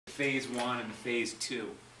phase 1 and the phase 2.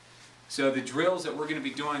 So the drills that we're going to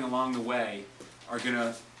be doing along the way are going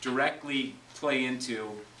to directly play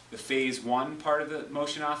into the phase 1 part of the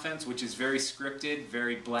motion offense, which is very scripted,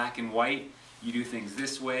 very black and white. You do things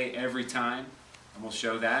this way every time, and we'll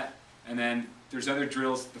show that. And then there's other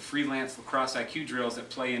drills, the freelance lacrosse IQ drills,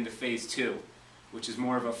 that play into phase 2, which is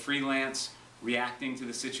more of a freelance, reacting to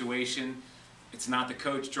the situation. It's not the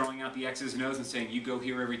coach drawing out the X's and O's and saying, you go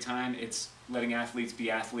here every time. It's letting athletes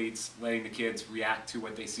be athletes, letting the kids react to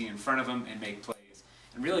what they see in front of them and make plays.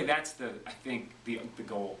 And really that's I think the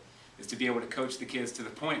goal, is to be able to coach the kids to the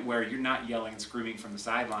point where you're not yelling and screaming from the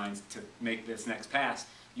sidelines to make this next pass.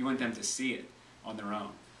 You want them to see it on their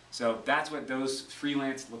own. So that's what those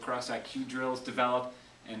freelance lacrosse IQ drills develop,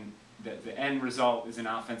 and the end result is an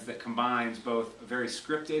offense that combines both a very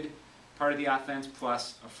scripted part of the offense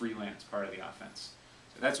plus a freelance part of the offense.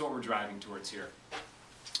 So that's what we're driving towards here.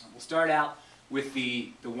 We'll start out with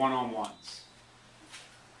the one-on-ones.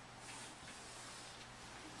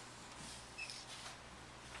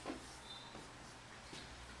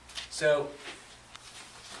 So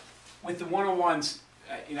with the one-on-ones,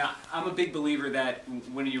 I'm a big believer that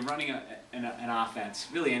when you're running an offense,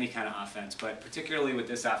 really any kind of offense, but particularly with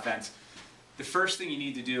this offense, the first thing you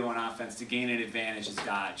need to do on offense to gain an advantage is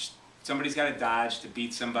dodge. Somebody's got to dodge to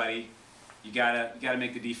beat somebody. You gotta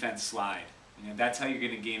make the defense slide. That's how you're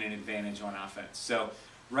going to gain an advantage on offense. So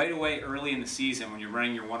right away, early in the season, when you're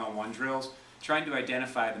running your one-on-one drills, trying to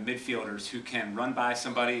identify the midfielders who can run by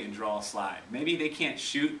somebody and draw a slide. Maybe they can't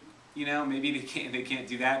shoot. Maybe they can't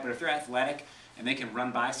do that, but if they're athletic and they can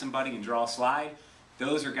run by somebody and draw a slide,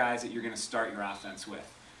 those are guys that you're going to start your offense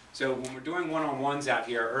with. So when we're doing one-on-ones out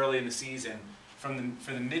here early in the season, for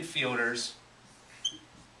the midfielders,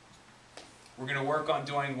 we're going to work on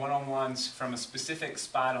doing one-on-ones from a specific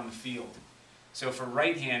spot on the field. So for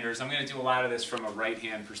right-handers, I'm going to do a lot of this from a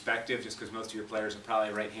right-hand perspective, just because most of your players are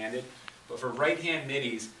probably right-handed. But for right-hand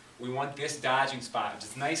middies, we want this dodging spot,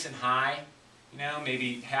 just nice and high,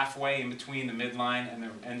 maybe halfway in between the midline and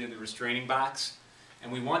the end of the restraining box. And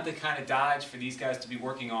we want the kind of dodge for these guys to be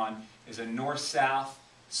working on is a north-south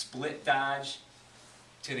split dodge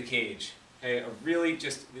to the cage. Okay,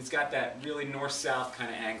 it's got that really north-south kind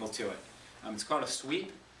of angle to it. It's called a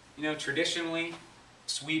sweep. Traditionally,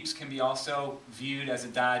 sweeps can be also viewed as a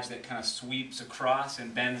dodge that kind of sweeps across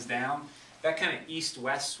and bends down. That kind of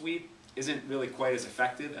east-west sweep isn't really quite as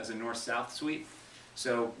effective as a north-south sweep.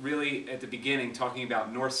 So really, at the beginning, talking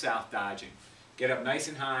about north-south dodging. Get up nice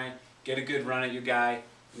and high, get a good run at your guy,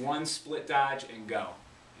 one split dodge, and go.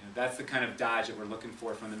 That's the kind of dodge that we're looking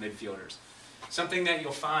for from the midfielders. Something that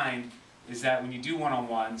you'll find is that when you do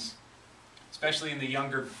one-on-ones, especially in the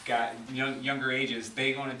younger ages,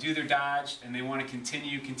 they want to do their dodge and they want to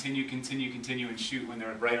continue, and shoot when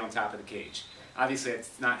they're right on top of the cage. Obviously,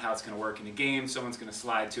 it's not how it's going to work in the game. Someone's going to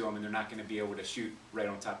slide to them and they're not going to be able to shoot right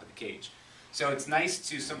on top of the cage. So it's nice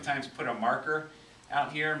to sometimes put a marker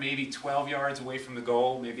out here, maybe 12 yards away from the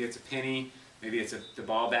goal. Maybe it's a penny, maybe it's the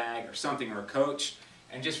ball bag or something, or a coach,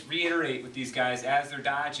 and just reiterate with these guys as they're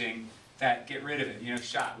dodging that get rid of it.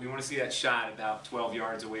 Shot. We want to see that shot about 12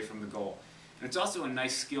 yards away from the goal. And it's also a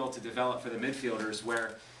nice skill to develop for the midfielders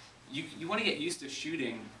where you want to get used to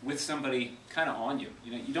shooting with somebody kind of on you.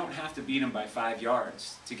 You don't have to beat them by 5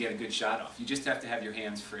 yards to get a good shot off. You just have to have your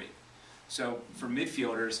hands free. So for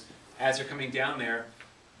midfielders, as they're coming down there,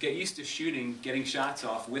 get used to shooting, getting shots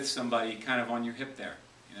off with somebody kind of on your hip there.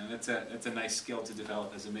 That's a nice skill to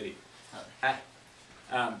develop as a midi.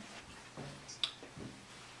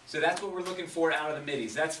 So that's what we're looking for out of the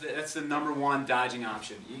middies. That's the number one dodging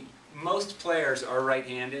option. Most players are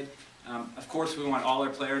right-handed. Of course, we want all our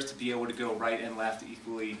players to be able to go right and left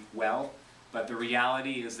equally well, but the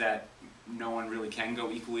reality is that no one really can go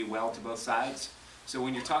equally well to both sides. So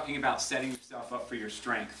when you're talking about setting yourself up for your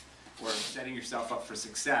strength or setting yourself up for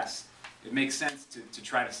success, it makes sense to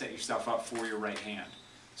try to set yourself up for your right hand.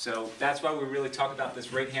 So that's why we really talk about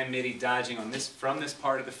this right-hand midi dodging from this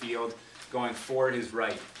part of the field, going forward is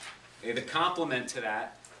right. Okay, the complement to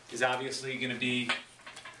that is obviously going to be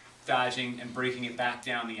dodging and breaking it back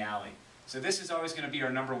down the alley. So this is always going to be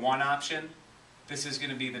our number one option. This is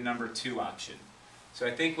going to be the number two option. So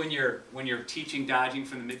I think when you're teaching dodging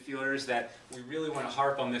from the midfielders, that we really want to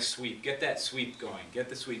harp on this sweep. Get that sweep going. Get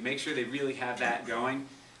the sweep. Make sure they really have that going.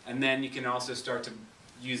 And then you can also start to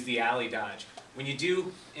use the alley dodge. When you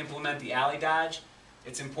do implement the alley dodge,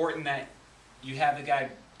 it's important that you have the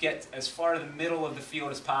guy get as far to the middle of the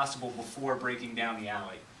field as possible before breaking down the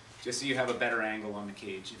alley, just so you have a better angle on the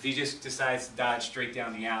cage. If he just decides to dodge straight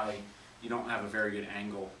down the alley, you don't have a very good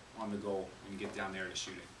angle on the goal when you get down there to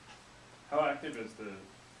shoot it. How active is the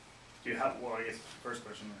Do you have, well, I guess first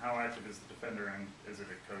question, how active is the defender and is it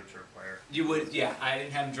a coach or a player? You would, yeah, I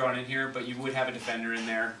didn't have him drawn in here, but you would have a defender in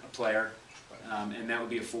there, a player, and that would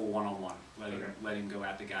be a full one-on-one, let him go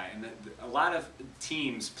at the guy. And a lot of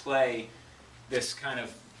teams play this kind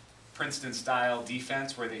of Princeton-style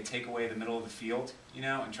defense where they take away the middle of the field, you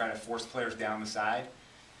know, and try to force players down the side.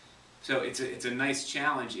 So it's a nice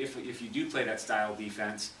challenge if you do play that style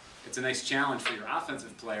defense. It's a nice challenge for your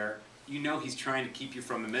offensive player. You know he's trying to keep you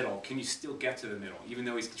from the middle. Can you still get to the middle, even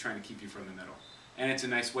though he's trying to keep you from the middle? And it's a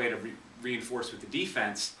nice way to reinforce with the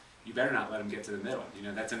defense. You better not let him get to the middle. You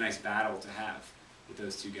know, that's a nice battle to have with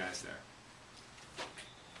those two guys there.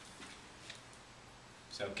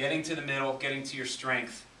 So getting to the middle, getting to your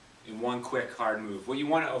strength in one quick, hard move. What you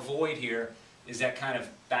want to avoid here is that kind of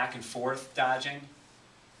back and forth dodging,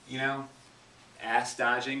 you know, ass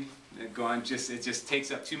dodging. It just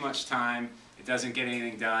takes up too much time. It doesn't get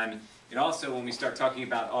anything done. It also, when we start talking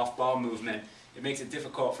about off-ball movement, it makes it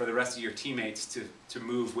difficult for the rest of your teammates to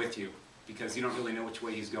move with you because you don't really know which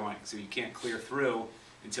way he's going. So you can't clear through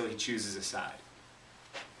until he chooses a side.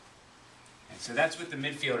 And so that's with the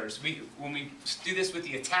midfielders. When we do this with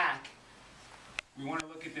the attack, we want to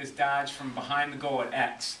look at this dodge from behind the goal at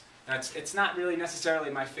X. It's not really necessarily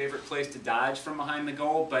my favorite place to dodge from behind the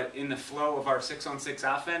goal, but in the flow of our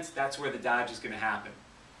 6-on-6 offense, that's where the dodge is going to happen.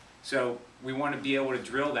 So we want to be able to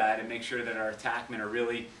drill that and make sure that our attackmen are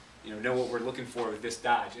really, know what we're looking for with this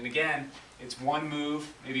dodge. And again, it's one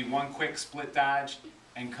move, maybe one quick split dodge,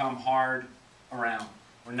 and come hard around.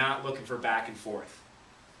 We're not looking for back and forth.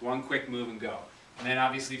 One quick move and go. And then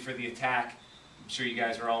obviously for the attack, I'm sure you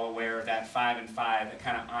guys are all aware of that 5-and-5, that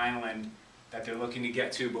kind of island that they're looking to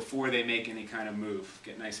get to before they make any kind of move.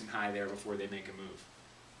 Get nice and high there before they make a move.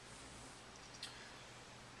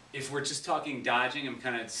 If we're just talking dodging, I'm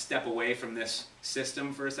kind of step away from this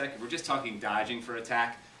system for a second. If we're just talking dodging for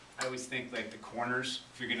attack, I always think like the corners,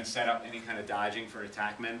 if you're going to set up any kind of dodging for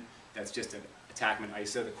attackmen, that's just an attackman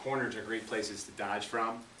ISO. The corners are great places to dodge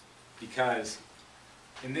from because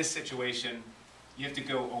in this situation, you have to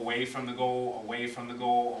go away from the goal,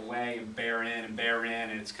 away, and bear in,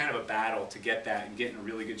 and it's kind of a battle to get that and get in a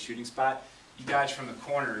really good shooting spot. You dodge from the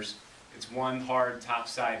corners, it's one hard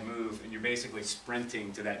topside move, and you're basically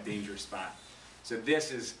sprinting to that dangerous spot. So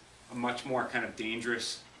this is a much more kind of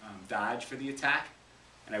dangerous dodge for the attack,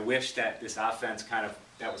 and I wish that this offense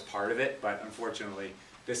that was part of it, but unfortunately,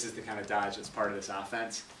 this is the kind of dodge that's part of this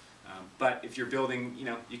offense. But if you're building,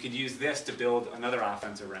 you could use this to build another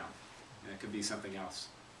offense around. And it could be something else.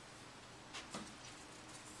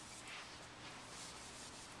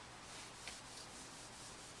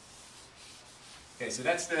 Okay, so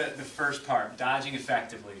that's the first part, dodging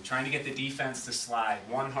effectively, trying to get the defense to slide.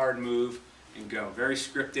 One hard move and go. Very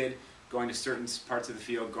scripted, going to certain parts of the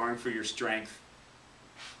field, going for your strength,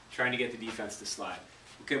 trying to get the defense to slide.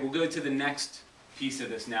 Okay, we'll go to the next piece of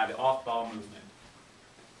this now, the off-ball movement.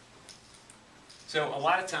 So a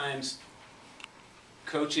lot of times,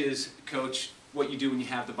 coaches coach what you do when you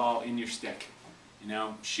have the ball in your stick.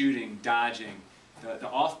 Shooting, dodging. The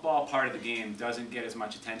off-ball part of the game doesn't get as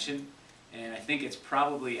much attention, and I think it's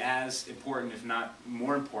probably as important, if not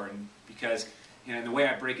more important, because the way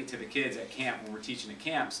I break it to the kids at camp when we're teaching at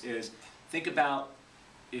camps is think about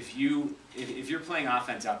if you're playing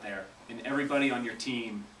offense out there and everybody on your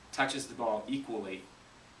team touches the ball equally,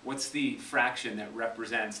 what's the fraction that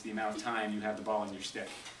represents the amount of time you have the ball in your stick?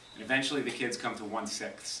 And eventually the kids come to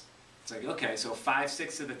 1/6. It's like, okay, so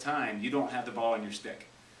 5/6 of the time you don't have the ball in your stick.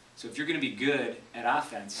 So if you're going to be good at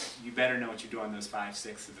offense, you better know what you're doing those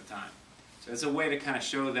 5/6 of the time. So it's a way to kind of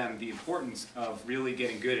show them the importance of really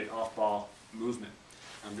getting good at off-ball movement.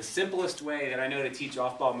 The simplest way that I know to teach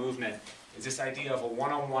off-ball movement is this idea of a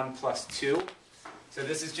 1-on-1 plus 2. So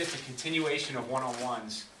this is just a continuation of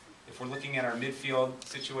 1-on-1s. If we're looking at our midfield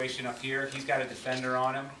situation up here, he's got a defender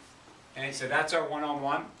on him. Okay, so that's our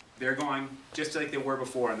 1-on-1. They're going just like they were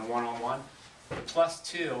before in the 1-on-1. Plus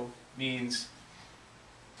 2 means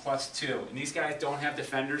plus 2. And these guys don't have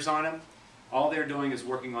defenders on them. All they're doing is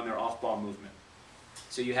working on their off-ball movement.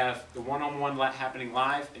 So you have the 1-on-1 happening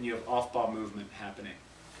live, and you have off-ball movement happening.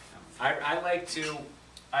 I like to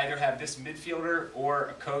either have this midfielder or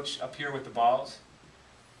a coach up here with the balls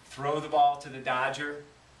throw the ball to the dodger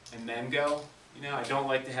and then go. I don't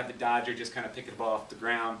like to have the dodger just kind of pick the ball off the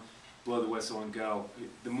ground, blow the whistle and go.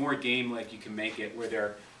 The more game-like you can make it where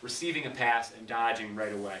they're receiving a pass and dodging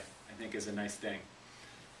right away, I think is a nice thing.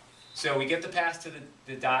 So we get the pass to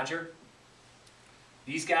the dodger.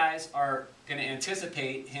 These guys are going to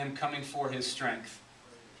anticipate him coming for his strength.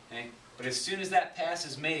 Okay? But as soon as that pass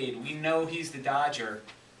is made, we know he's the dodger.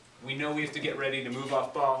 We know we have to get ready to move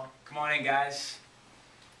off ball. Come on in, guys.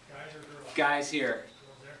 Guys or girls? Guys here. Girls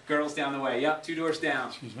there? Girls down the way. Yep, 2 doors down.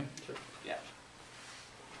 Excuse me? Yeah.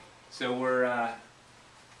 So we're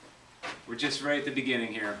just right at the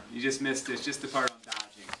beginning here. You just missed this, just the part on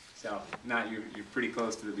dodging. So not you're pretty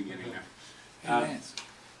close to the beginning there.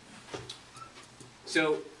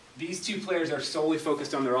 So these 2 players are solely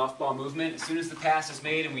focused on their off-ball movement. As soon as the pass is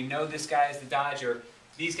made and we know this guy is the dodger,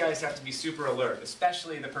 these guys have to be super alert,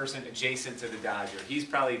 especially the person adjacent to the dodger. He's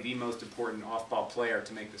probably the most important off-ball player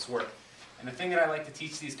to make this work. And the thing that I like to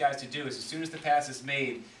teach these guys to do is as soon as the pass is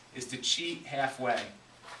made is to cheat halfway.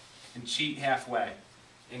 And cheat halfway.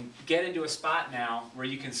 And get into a spot now where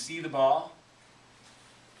you can see the ball,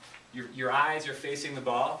 your eyes are facing the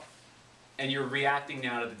ball, and you're reacting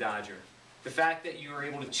now to the dodger. The fact that you are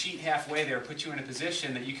able to cheat halfway there puts you in a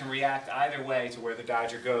position that you can react either way to where the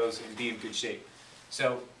dodger goes and be in good shape.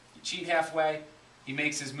 So you cheat halfway, he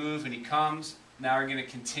makes his move and he comes. Now we're going to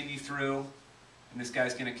continue through, and this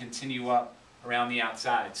guy's going to continue up around the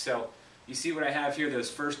outside. So you see what I have here, those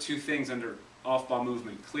first 2 things under off-ball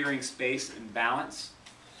movement, clearing space and balance.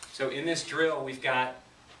 So in this drill, we've got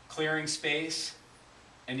clearing space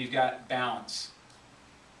and you've got balance.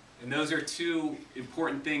 And those are 2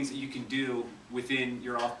 important things that you can do within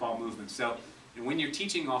your off-ball movement. So and when you're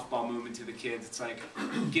teaching off-ball movement to the kids, it's like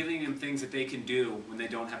giving them things that they can do when they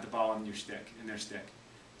don't have the ball in their stick.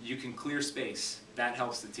 You can clear space. That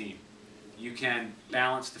helps the team. You can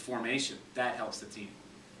balance the formation. That helps the team.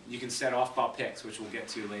 You can set off-ball picks, which we'll get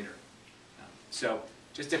to later. So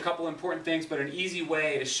just a couple important things, but an easy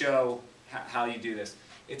way to show how you do this.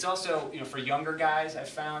 It's also, for younger guys, I've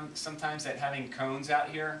found sometimes that having cones out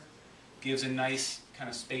here gives a nice kind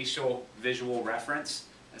of spatial visual reference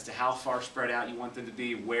as to how far spread out you want them to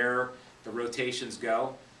be, where the rotations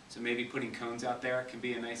go. So maybe putting cones out there can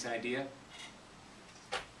be a nice idea.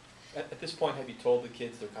 At this point, have you told the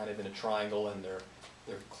kids they're kind of in a triangle and they're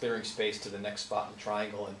clearing space to the next spot in the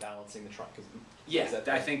triangle and balancing the triangle? Yeah,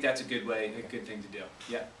 I think that's a good thing to do.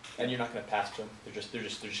 Yeah. And you're not going to pass to them. They're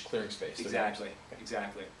just clearing space. Exactly.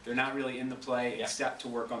 Exactly. They're not really in the play except to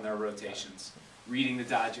work on their rotations, reading the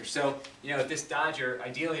dodger. So if this dodger,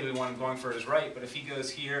 ideally we want him going for his right, but if he goes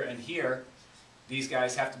here and here, these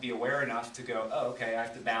guys have to be aware enough to go, oh, okay, I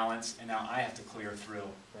have to balance, and now I have to clear through.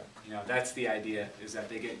 Right. That's the idea, is that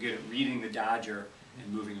they get good at reading the dodger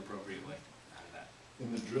and moving appropriately out of that.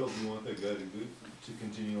 In the drill, do you want that guy to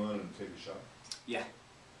continue on and take a shot? Yeah.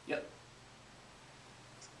 Yep.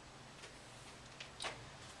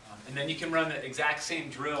 And then you can run the exact same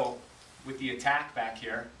drill with the attack back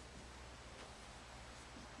here.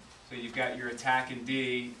 So you've got your attack in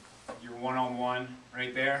D, your one-on-one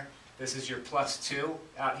right there. This is your +2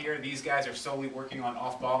 out here. These guys are solely working on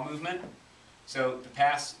off-ball movement. So the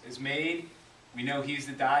pass is made. We know he's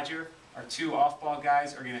the dodger. Our 2 off-ball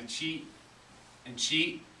guys are going to cheat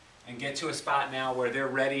and get to a spot now where they're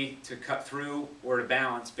ready to cut through or to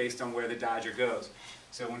balance based on where the dodger goes.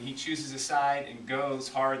 So when he chooses a side and goes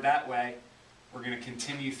hard that way, we're going to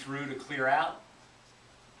continue through to clear out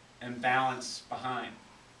and balance behind.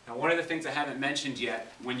 Now, one of the things I haven't mentioned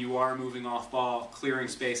yet when you are moving off ball, clearing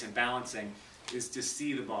space and balancing, is to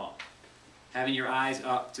see the ball. Having your eyes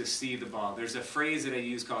up to see the ball. There's a phrase that I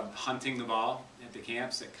use called hunting the ball at the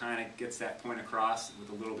camps that kind of gets that point across with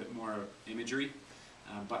a little bit more imagery.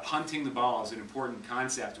 But hunting the ball is an important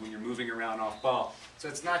concept when you're moving around off ball. So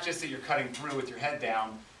it's not just that you're cutting through with your head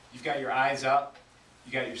down. You've got your eyes up,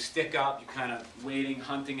 you got your stick up, you're kind of waiting,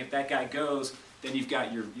 hunting. If that guy goes, then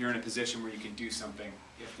you're in a position where you can do something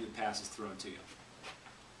if the pass is thrown to you.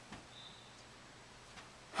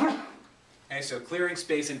 Okay, so clearing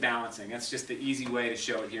space and balancing. That's just the easy way to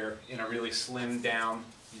show it here in a really slimmed down,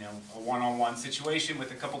 a one-on-one situation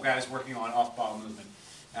with a couple guys working on off-ball movement.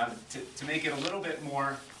 Now, to make it a little bit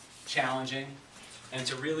more challenging and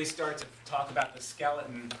to really start to talk about the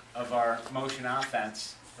skeleton of our motion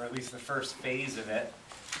offense, or at least the first phase of it,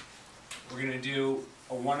 we're going to do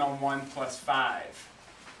a one-on-one +5.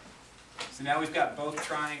 So now we've got both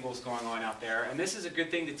triangles going on out there, and this is a good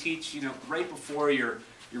thing to teach, right before you're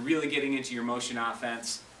really getting into your motion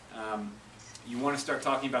offense. You want to start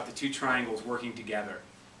talking about the 2 triangles working together.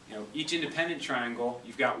 Each independent triangle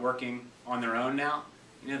you've got working on their own now.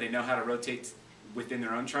 They know how to rotate within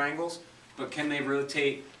their own triangles, but can they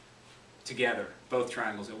rotate together, both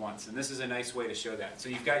triangles at once? And this is a nice way to show that. So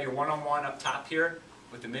you've got your one-on-one up top here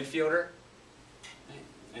with the midfielder,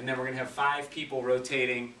 and then we're going to have 5 people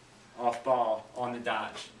rotating off ball on the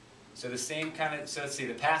dodge. So the same kind of, so let's see,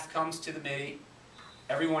 the pass comes to the midi.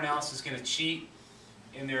 Everyone else is going to cheat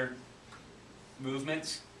in their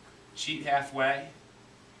movements, cheat halfway.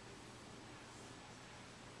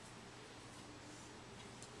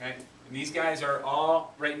 Okay? And these guys are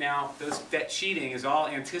all, right now, that cheating is all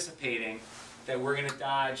anticipating that we're going to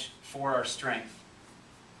dodge for our strength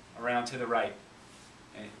around to the right.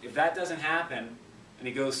 And if that doesn't happen, and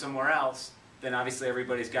he goes somewhere else, then obviously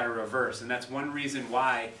everybody's got to reverse. And that's one reason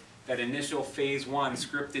why that initial phase 1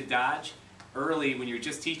 scripted dodge, early when you're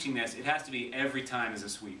just teaching this, it has to be every time as a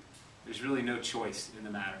sweep. There's really no choice in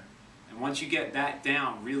the matter. And once you get that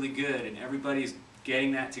down really good and everybody's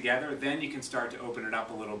getting that together, then you can start to open it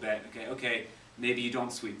up a little bit. Okay, maybe you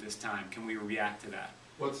don't sweep this time. Can we react to that?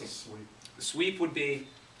 What's a sweep? The sweep would be,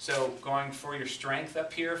 so going for your strength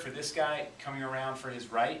up here for this guy, coming around for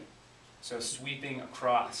his right, so sweeping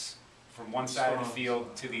across from one side of the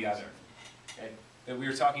field to the other. Okay? That we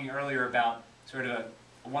were talking earlier about sort of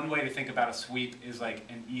one way to think about a sweep is like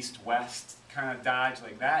an east-west kind of dodge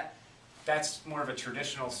like that. That's more of a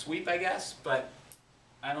traditional sweep, I guess, but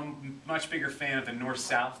I'm a much bigger fan of the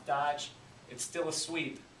north-south dodge. It's still a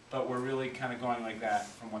sweep, but we're really kind of going like that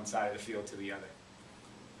from one side of the field to the other.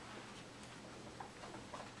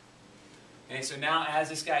 Okay, so now as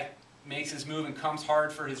this guy makes his move and comes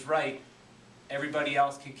hard for his right, everybody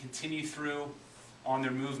else can continue through on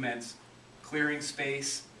their movements, clearing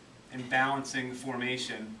space and balancing the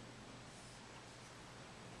formation.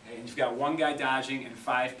 Okay, and you've got one guy dodging and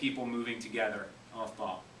 5 people moving together off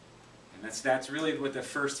ball. And that's really what the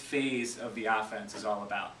first phase of the offense is all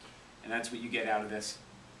about. And that's what you get out of this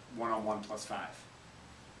 1-on-1 plus 5.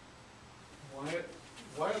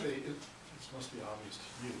 Why are they, this must be obvious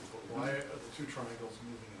to you, but why are the 2 triangles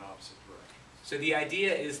moving in opposite directions? So the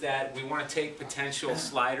idea is that we want to take potential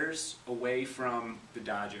sliders away from the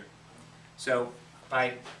dodger. So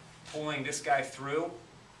by pulling this guy through,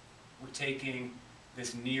 we're taking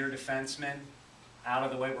this near defenseman out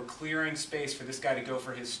of the way. We're clearing space for this guy to go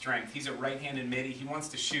for his strength. He's a right-handed midi. He wants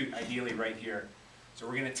to shoot ideally right here. So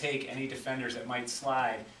we're going to take any defenders that might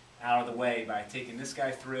slide out of the way by taking this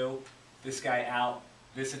guy through, this guy out,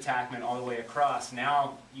 this attackman all the way across.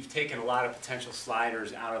 Now you've taken a lot of potential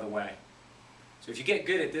sliders out of the way. So if you get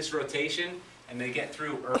good at this rotation and they get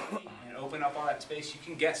through early and open up all that space, you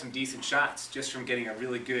can get some decent shots just from getting a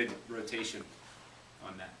really good rotation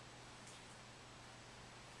on that.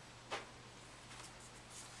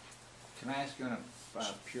 Can I ask you in a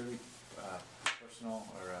purely personal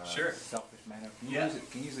or Sure. selfish manner? Can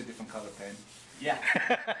you use a different color pen? Yeah.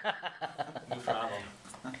 No problem.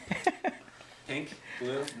 Pink,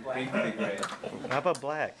 blue, black. Pink, big red. How about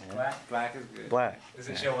black, man? Black. Black is good. Black. Does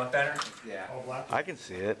it show up better? Yeah. Oh, black. I can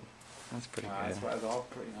see it. That's pretty That's good. why it's all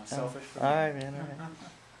pretty selfish for me. All right, man. All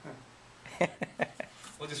right.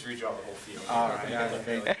 We'll just redraw the whole field. All right. Yeah,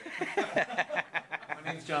 thank you.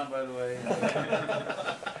 My name's John, by the way.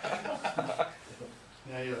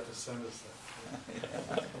 Now you have to send us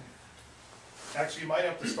that. Actually, you might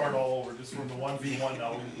have to start all over, just from the 1v1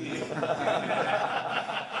 now.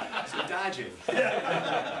 So dodging.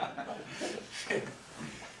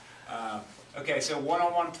 Okay, so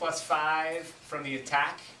 1-on-1 plus 5 from the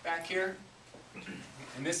attack back here.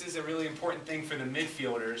 And this is a really important thing for the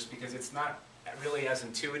midfielders because it's not really as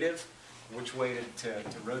intuitive which way to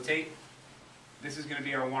rotate. This is going to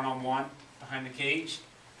be our 1-on-1 behind the cage.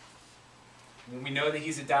 We know that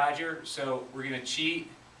he's a dodger, so we're going to cheat.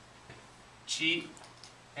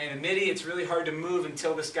 And in midi, it's really hard to move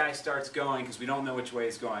until this guy starts going because we don't know which way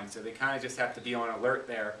he's going. So they kind of just have to be on alert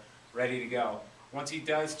there, ready to go. Once he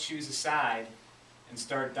does choose a side and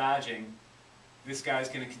start dodging, this guy's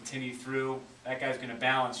going to continue through. That guy's going to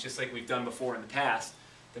balance just like we've done before in the past.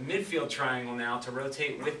 The midfield triangle now, to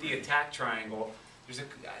rotate with the attack triangle, there's a,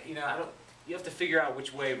 you have to figure out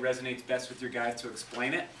which way resonates best with your guys to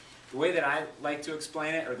explain it. The way that I like to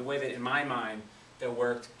explain it, or the way that in my mind that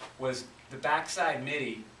worked, was the backside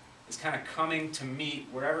midi is kind of coming to meet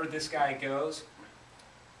wherever this guy goes.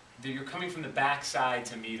 You're coming from the backside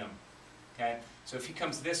to meet him. Okay? So if he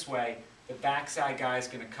comes this way, the backside guy is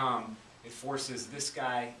going to come. It forces this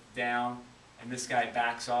guy down, and this guy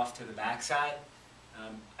backs off to the backside.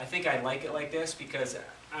 I think I like it like this because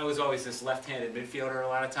I was always this left-handed midfielder a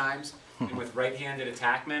lot of times, and with right-handed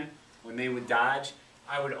attackmen, when they would dodge,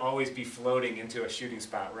 I would always be floating into a shooting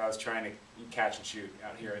spot where I was trying to catch and shoot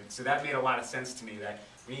out here. And so that made a lot of sense to me, that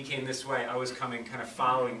when he came this way, I was coming kind of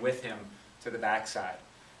following with him to the backside.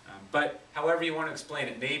 But however you want to explain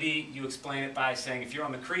it, maybe you explain it by saying if you're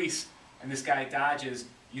on the crease and this guy dodges,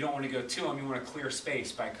 you don't want to go to him, you want to clear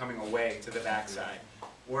space by coming away to the backside.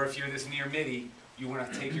 Or if you're this near midi, you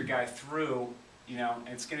want to take your guy through, and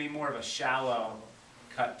it's going to be more of a shallow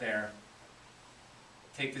cut there.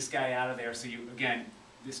 Take this guy out of there so again,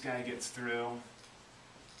 this guy gets through,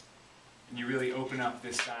 and you really open up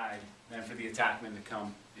this side then for the attackman to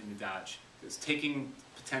come in the dodge. is taking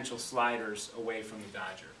potential sliders away from the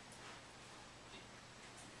dodger.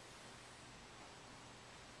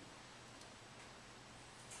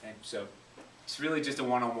 Okay, so it's really just a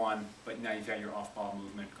one-on-one, but now you've got your off-ball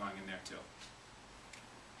movement going in there too.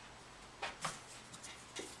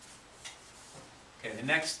 Okay, the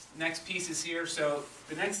next pieces here. So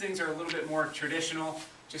the next things are a little bit more traditional,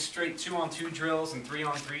 just straight 2-on-2 drills and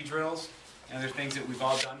 3-on-3 drills. And they're things that we've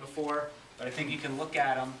all done before, but I think you can look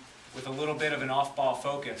at them with a little bit of an off-ball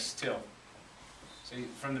focus too. So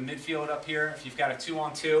from the midfield up here, if you've got a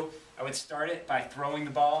 2-on-2, I would start it by throwing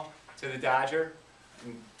the ball to the dodger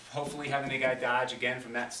and hopefully having the guy dodge again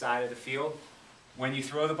from that side of the field. When you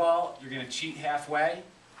throw the ball, you're going to cheat halfway,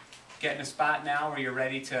 get in a spot now where you're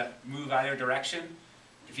ready to move either direction.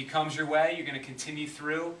 If he comes your way, you're going to continue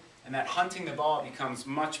through, and that hunting the ball becomes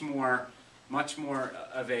much more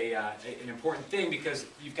of an important thing because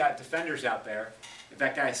you've got defenders out there. If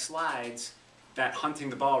that guy slides, that hunting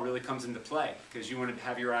the ball really comes into play because you want to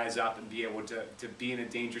have your eyes up and be able to be in a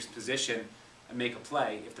dangerous position and make a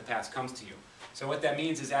play if the pass comes to you. So what that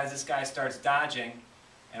means is as this guy starts dodging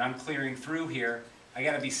and I'm clearing through here, I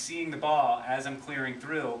got to be seeing the ball as I'm clearing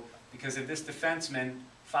through, because if this defenseman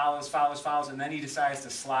follows, and then he decides to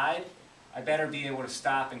slide, I better be able to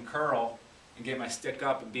stop and curl and get my stick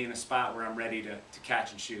up and be in a spot where I'm ready to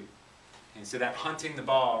catch and shoot. And so that hunting the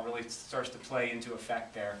ball really starts to play into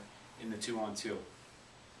effect there in the 2-on-2.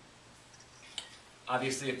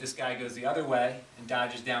 Obviously, if this guy goes the other way and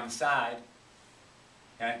dodges down the side,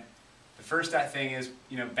 okay, the first thing is,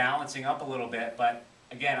 balancing up a little bit, but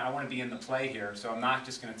again, I want to be in the play here, so I'm not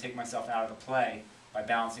just going to take myself out of the play by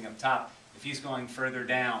balancing up top. If he's going further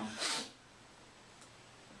down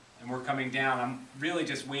and we're coming down, I'm really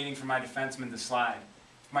just waiting for my defenseman to slide.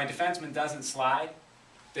 If my defenseman doesn't slide,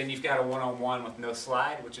 then you've got a one-on-one with no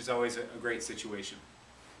slide, which is always a great situation.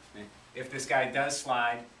 Okay? If this guy does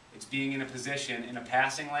slide, it's being in a position in a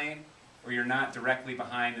passing lane where you're not directly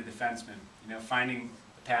behind the defenseman, finding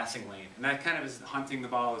the passing lane. And that kind of is hunting the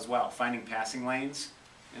ball as well, finding passing lanes,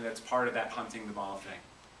 and that's part of that hunting the ball thing.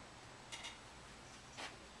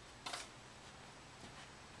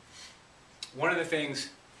 One of the things,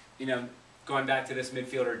 going back to this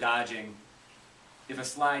midfielder dodging, if a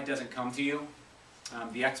slide doesn't come to you,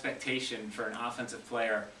 the expectation for an offensive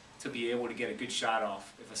player to be able to get a good shot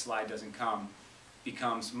off if a slide doesn't come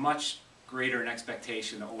becomes much greater an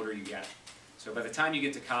expectation the older you get. So by the time you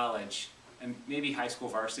get to college, and maybe high school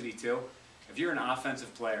varsity too, if you're an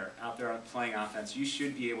offensive player out there playing offense, you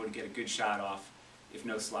should be able to get a good shot off if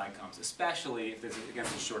no slide comes, especially if it's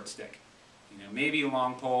against a short stick. Maybe a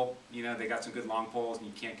long pole, they got some good long poles and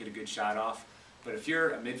you can't get a good shot off. But if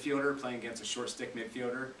you're a midfielder playing against a short stick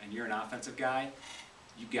midfielder and you're an offensive guy,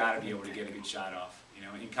 you've got to be able to get a good shot off.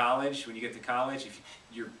 In college, when you get to college, if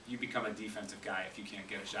you become a defensive guy if you can't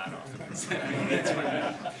get a shot off.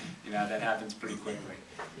 That happens pretty quickly.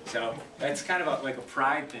 So that's kind of like a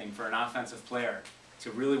pride thing for an offensive player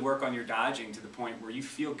to really work on your dodging to the point where you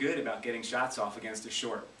feel good about getting shots off against a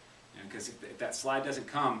short. Because if that slide doesn't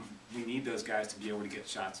come, we need those guys to be able to get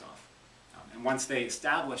shots off. And once they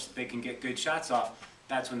establish that they can get good shots off,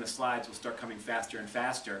 that's when the slides will start coming faster and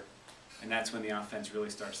faster, and that's when the offense really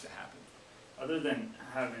starts to happen. Other than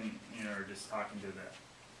having, or just talking to the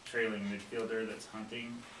trailing midfielder that's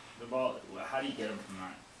hunting the ball, how do you get him from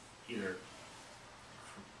that? Either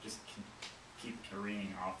just keep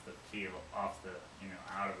careening off the field, out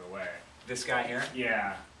of the way. This guy here?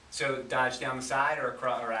 Yeah. So dodge down the side or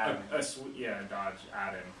across or at him? Dodge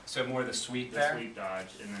at him. So more the sweep The there? sweep dodge,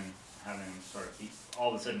 and then have him sort of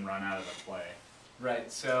all of a sudden run out of the play.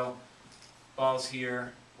 Right, so ball's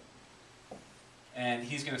here, and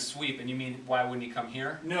he's going to sweep, and you mean why wouldn't he come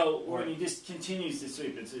here? No, when he just continues to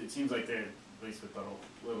sweep, it seems like they're, at least with the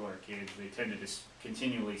littler kids, they tend to just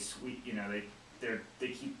continually sweep, they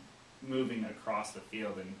keep moving across the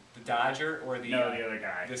field. And The dodger or the... the other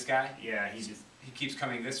guy. This guy? Yeah, He keeps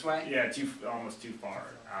coming this way? Yeah, almost too far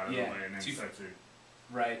out of the way, and then such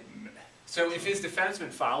a... Right. So if his defenseman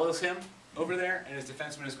follows him over there, and his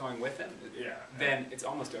defenseman is going with him, then it's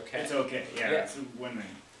almost okay. It's okay, yeah. It's a win-win.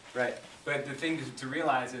 Right. But the thing to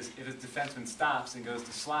realize is if his defenseman stops and goes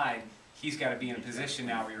to slide, he's got to be in a position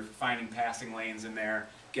now where you're finding passing lanes in there,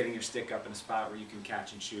 getting your stick up in a spot where you can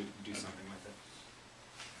catch and shoot and do something with it.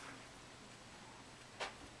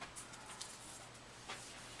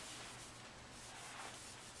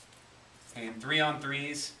 And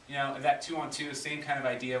 3-on-3s, that 2-on-2, same kind of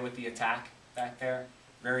idea with the attack back there.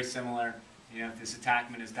 Very similar. If this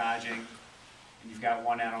attackman is dodging, and you've got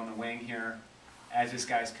one out on the wing here, as this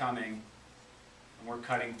guy's coming, and we're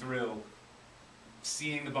cutting through,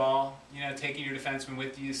 seeing the ball, taking your defenseman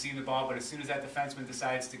with you, seeing the ball, but as soon as that defenseman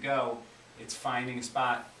decides to go, it's finding a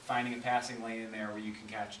spot, finding a passing lane in there where you can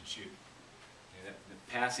catch and shoot.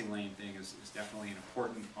 The passing lane thing is definitely an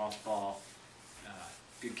important off-ball,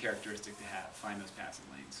 good characteristic to have, find those passing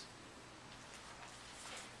lanes.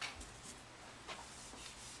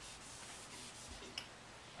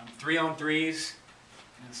 Three-on-threes,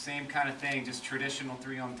 same kind of thing, just traditional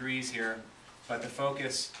three-on-threes here, but the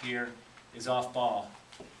focus here is off-ball,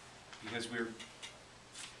 because we're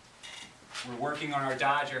working on our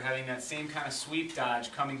dodger, having that same kind of sweep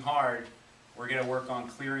dodge coming hard. We're going to work on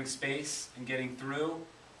clearing space and getting through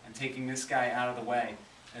and taking this guy out of the way.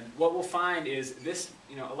 And what we'll find is this,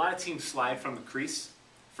 a lot of teams slide from the crease.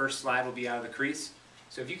 First slide will be out of the crease.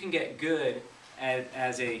 So if you can get good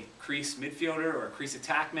as a crease midfielder or a crease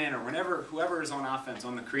attackman or whoever is on offense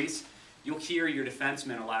on the crease, you'll hear your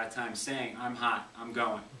defenseman a lot of times saying, I'm hot, I'm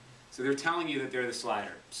going. So they're telling you that they're the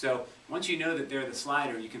slider. So once you know that they're the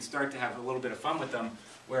slider, you can start to have a little bit of fun with them,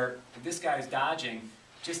 where if this guy's dodging,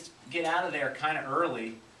 just get out of there kind of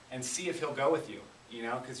early and see if he'll go with you,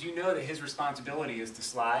 because you know that his responsibility is to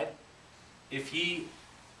slide. If he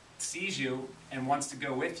sees you and wants to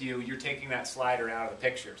go with you, you're taking that slider out of the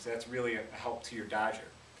picture. So that's really a help to your dodger.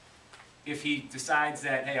 If he decides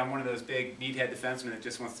that, hey, I'm one of those big meathead defensemen that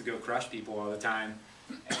just wants to go crush people all the time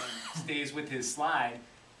and stays with his slide,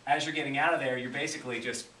 as you're getting out of there, you're basically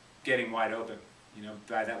just getting wide open,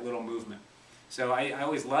 by that little movement. So I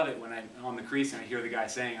always love it when I'm on the crease and I hear the guy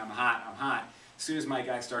saying, I'm hot, I'm hot. As soon as my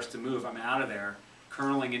guy starts to move, I'm out of there,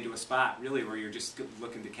 curling into a spot, really, where you're just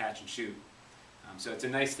looking to catch and shoot. So it's a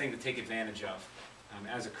nice thing to take advantage of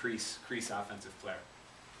as a crease offensive player.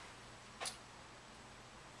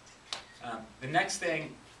 The next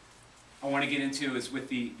thing I want to get into is with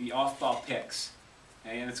the off-ball picks.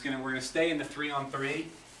 Okay, and we're going to stay in the 3-on-3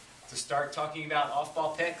 to start talking about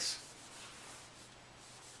off-ball picks.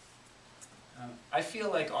 I feel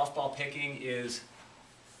like off-ball picking is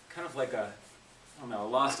kind of like a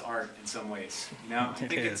lost art in some ways. I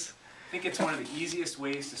think it's one of the easiest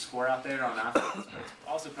ways to score out there on offense, but it's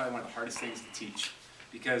also probably one of the hardest things to teach,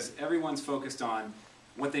 because everyone's focused on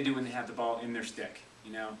what they do when they have the ball in their stick.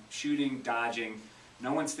 Shooting, dodging.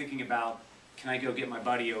 No one's thinking about, can I go get my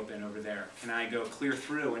buddy open over there? Can I go clear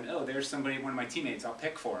through and, oh, there's somebody, one of my teammates, I'll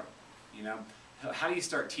pick for him. How do you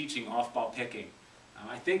start teaching off-ball picking?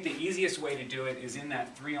 I think the easiest way to do it is in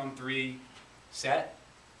that 3-on-3 set.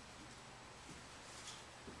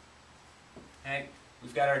 Okay,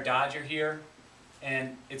 we've got our dodger here,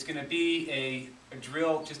 and it's going to be a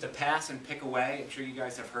drill, just a pass and pick away. I'm sure you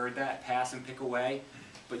guys have heard that, pass and pick away.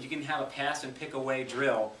 But you can have a pass and pick away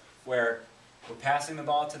drill where we're passing the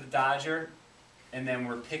ball to the dodger, and then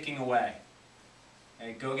we're picking away.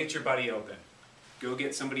 Okay, go get your buddy open. Go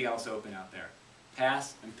get somebody else open out there.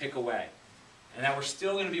 Pass and pick away. And now we're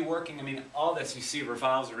still going to be working, all this you see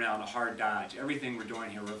revolves around a hard dodge. Everything we're doing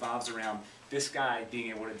here revolves around this guy being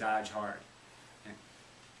able to dodge hard.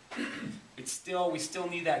 Okay. We still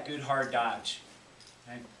need that good hard dodge.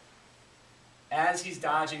 Okay. As he's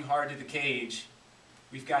dodging hard to the cage,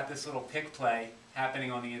 we've got this little pick play happening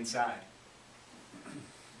on the inside.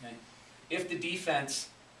 Okay. If the defense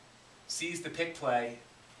sees the pick play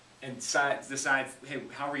and decides, hey,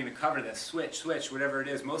 how are we going to cover this? Switch, whatever it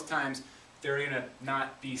is. Most times, they're going to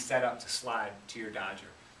not be set up to slide to your dodger.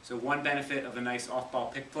 So one benefit of a nice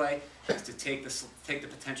off-ball pick play is to take the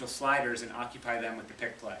potential sliders and occupy them with the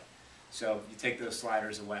pick play. So you take those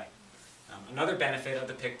sliders away. Another benefit of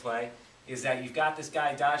the pick play is that you've got this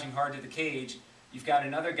guy dodging hard to the cage. You've got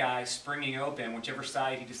another guy springing open, whichever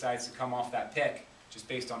side he decides to come off that pick, just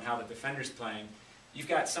based on how the defender's playing. You've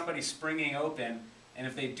got somebody springing open, and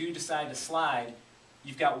if they do decide to slide,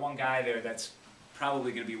 you've got one guy there that's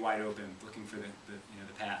probably going to be wide open looking for the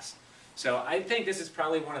pass. So I think this is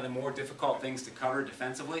probably one of the more difficult things to cover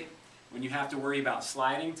defensively, when you have to worry about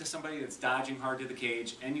sliding to somebody that's dodging hard to the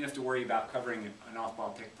cage, and you have to worry about covering an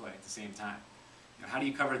off-ball pick play at the same time. How do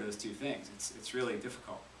you cover those two things? It's really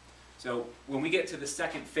difficult. So when we get to the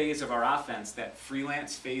second phase of our offense, that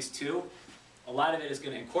freelance phase 2, a lot of it is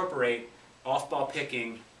going to incorporate off-ball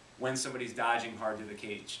picking when somebody's dodging hard to the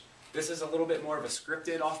cage. This is a little bit more of a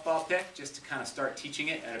scripted off-ball pick, just to kind of start teaching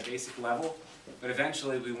it at a basic level. But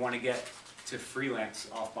eventually we want to get to freelance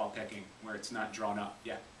off-ball picking, where it's not drawn up.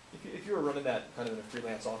 Yeah? If you were running that kind of in a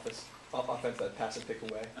freelance offense, that pass and pick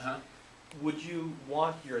away, would you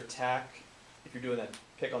want your attack, if you're doing that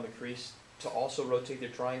pick on the crease, to also rotate their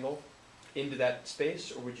triangle? into that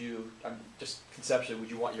space, or would you, just conceptually, would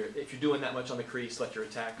you want your, if you're doing that much on the crease, let your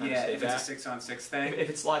attack kind of Yeah, stay if it's back? a 6-on-6 thing. If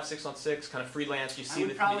it's live 6-on-6, kind of freelance, you I see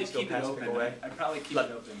would the probably comedians go keep it past, open. pick away. I'd probably keep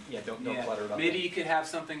Let- it open. Yeah, don't Yeah. clutter it up. Maybe you could have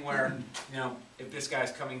something where, you know, if this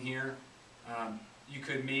guy's coming here, you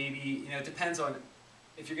could maybe, you know, it depends on,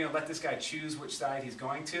 if you're gonna let this guy choose which side he's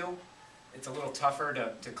going to, it's a little tougher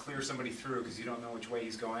to clear somebody through because you don't know which way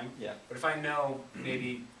he's going. Yeah. But if I know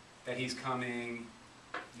maybe that he's coming,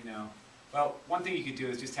 you know, well, one thing you could do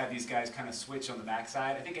is just have these guys kind of switch on the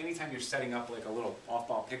backside. I think anytime you're setting up like a little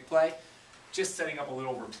off-ball pick play, just setting up a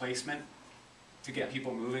little replacement to get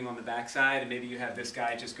people moving on the backside, and maybe you have this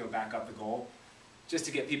guy just go back up the goal, just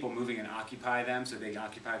to get people moving and occupy them so they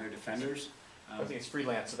occupy their defenders. I think it's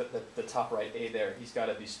freelance, so that the top right A there, he's got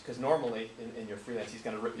to be, because normally in your freelance, he's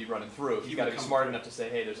going to be running through. He's He got to would be come smart through. enough to say,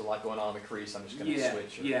 hey, there's a lot going on in the crease, I'm just going to Yeah,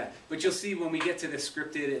 switch. Or, yeah, but you'll see when we get to the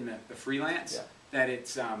scripted and the freelance, Yeah. that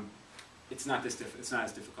it's not it's not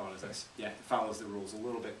as difficult as this. Yeah, it follows the rules a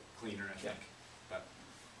little bit cleaner, I think. But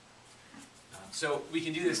so we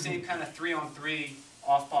can do the same kind of 3-on-3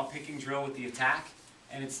 off-ball picking drill with the attack,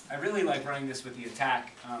 and I really like running this with the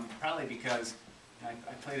attack, probably because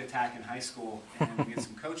I played attack in high school, and we had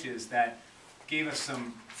some coaches that gave us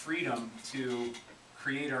some freedom to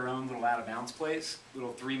create our own little out-of-bounds plays,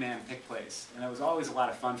 little 3-man pick plays, and it was always a lot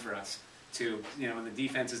of fun for us to, you know, when the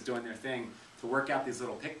defense is doing their thing, to work out these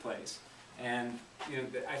little pick plays. And you know,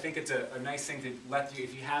 I think it's a nice thing to let you,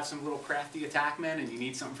 if you have some little crafty attackmen and you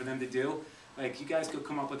need something for them to do, like you guys go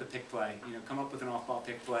come up with a pick play, you know, come up with an off-ball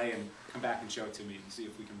pick play and come back and show it to me and see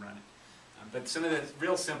if we can run it. But some of the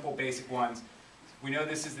real simple, basic ones, we know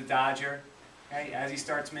this is the Dodger. Okay, as he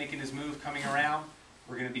starts making his move coming around,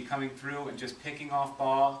 we're going to be coming through and just picking off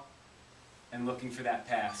ball and looking for that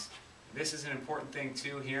pass. This is an important thing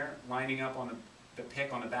too here, lining up on the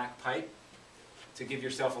pick on the back pipe to give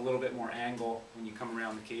yourself a little bit more angle when you come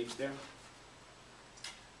around the cage there.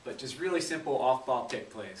 But just really simple off-ball pick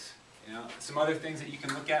plays. You know, some other things that you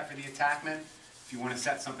can look at for the attackmen, if you want to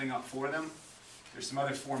set something up for them. There's some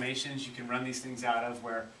other formations you can run these things out of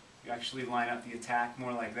where you actually line up the attack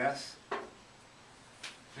more like this.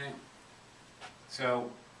 Okay.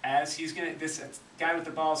 So as this guy with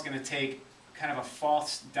the ball is going to take kind of a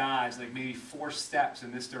false dodge, like maybe 4 steps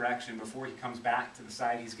in this direction before he comes back to the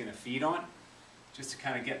side he's going to feed on, just to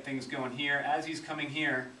kind of get things going here. As he's coming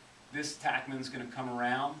here, this attackman's going to come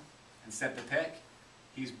around and set the pick.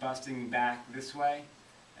 He's busting back this way,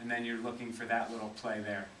 and then you're looking for that little play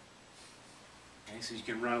there. Okay, so you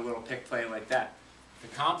can run a little pick play like that. The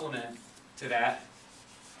complement to that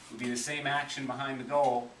would be the same action behind the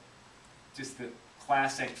goal, just the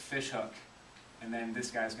classic fish hook, and then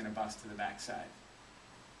this guy's going to bust to the backside.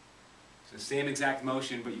 So same exact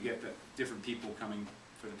motion, but you get the different people coming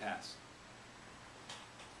for the pass.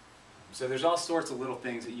 So there's all sorts of little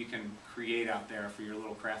things that you can create out there for your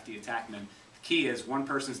little crafty attackmen. The key is one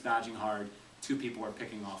person's dodging hard, 2 people are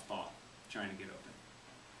picking off ball, trying to get open.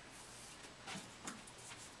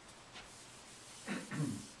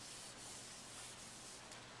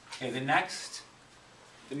 Okay, the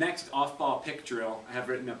next off-ball pick drill I have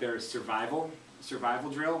written up there is survival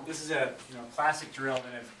drill. This is a classic drill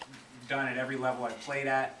that I've done at every level I've played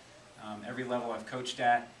at, every level I've coached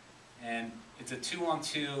at, and it's a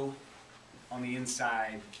 2-on-2 on the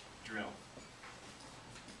inside drill.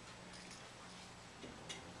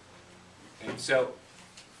 Okay, so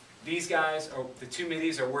these guys, the 2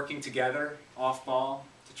 middies are working together off ball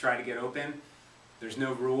to try to get open. There's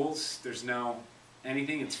no rules, there's no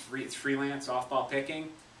anything, it's freelance off ball picking.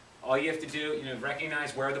 All you have to do,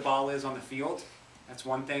 recognize where the ball is on the field. That's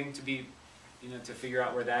one thing to be, to figure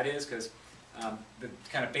out where that is, because the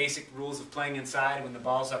kind of basic rules of playing inside, when the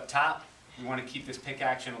ball's up top, we want to keep this pick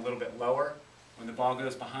action a little bit lower. When the ball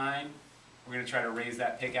goes behind, we're going to try to raise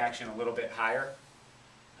that pick action a little bit higher.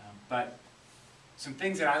 But some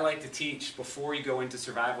things that I like to teach before you go into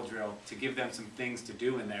survival drill, to give them some things to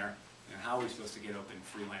do in there, how are we supposed to get open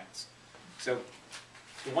freelance. So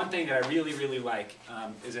the one thing that I really, really like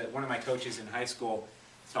is that one of my coaches in high school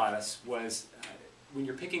taught us was when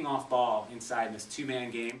you're picking off ball inside in this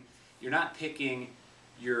 2-man game, you're not picking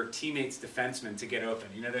your teammate's defenseman to get open.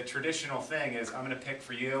 The traditional thing is, I'm going to pick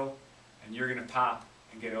for you, and you're going to pop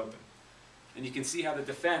and get open. And you can see how the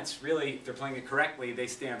defense, really, if they're playing it correctly, they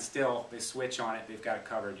stand still, they switch on it, they've got it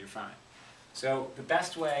covered, you're fine. So the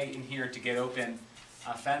best way in here to get open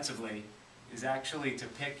offensively is actually to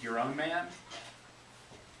pick your own man.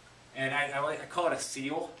 And I call it a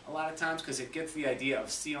seal a lot of times, because it gets the idea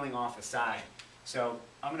of sealing off a side. So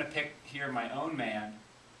I'm going to pick here my own man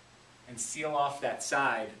and seal off that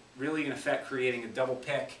side, really in effect creating a double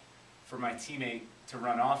pick for my teammate to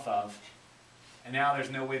run off of. and now there's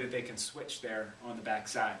no way that they can switch there on the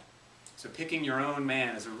backside. So picking your own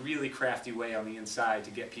man is a really crafty way on the inside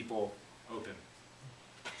to get people open.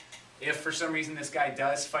 If for some reason this guy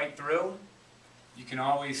does fight through, you can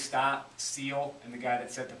always stop, seal, and the guy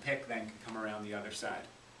that set the pick then can come around the other side.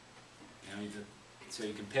 So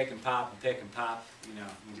you can pick and pop and pick and pop.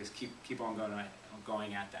 You just keep on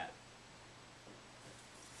going at that.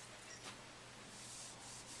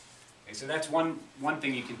 Okay, so that's one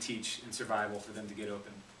thing you can teach in survival for them to get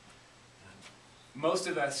open. Most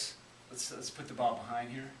of us, let's put the ball behind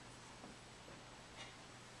here.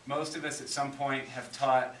 Most of us at some point have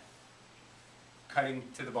taught cutting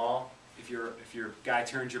to the ball. If your guy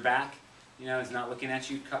turns your back, is not looking at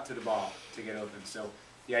you, cut to the ball to get open. So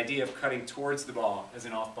the idea of cutting towards the ball as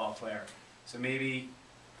an off-ball player. So maybe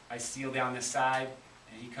I seal down this side,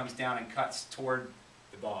 and he comes down and cuts toward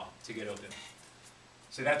the ball to get open.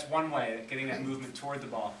 So that's one way, getting that movement toward the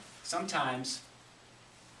ball. Sometimes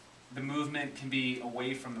the movement can be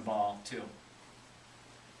away from the ball too.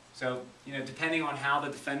 So, depending on how the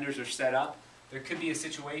defenders are set up, there could be a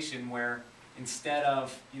situation where instead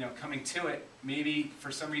of, coming to it, maybe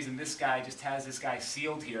for some reason this guy just has this guy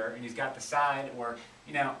sealed here and he's got the side, or,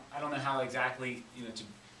 I don't know how exactly,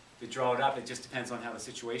 to draw it up. It just depends on how the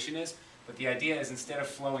situation is. But the idea is instead of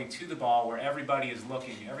flowing to the ball where everybody is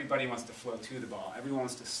looking, everybody wants to flow to the ball. Everyone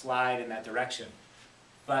wants to slide in that direction.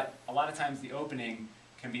 But a lot of times the opening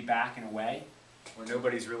can be back and away where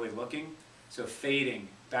nobody's really looking. So fading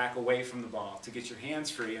back away from the ball to get your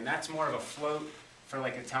hands free. And that's more of a float for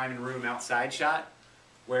like a time and room outside shot.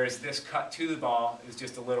 Whereas this cut to the ball is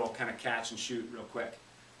just a little kind of catch and shoot real quick.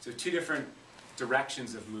 So two different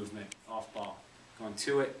directions of movement off ball. Going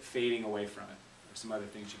to it, fading away from it. Or some other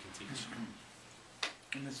things you can teach.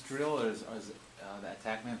 In this drill, is the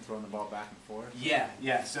attackman throwing the ball back and forth?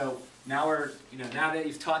 Yeah. So now now that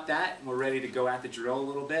you've taught that, and we're ready to go at the drill a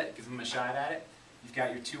little bit, give them a shot at it. You've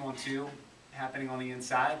got your 2-on-2 happening on the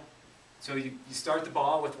inside. So you start the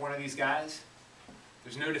ball with one of these guys.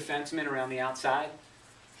 There's no defenseman around the outside.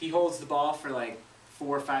 He holds the ball for like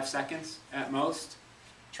 4 or 5 seconds at most.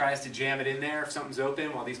 Tries to jam it in there if something's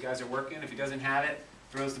open while these guys are working. If he doesn't have it,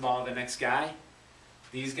 throws the ball to the next guy.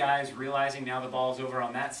 These guys realizing now the ball's over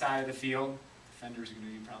on that side of the field. Defenders are going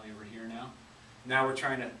to be probably over here now. Now we're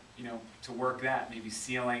trying to, to work that, maybe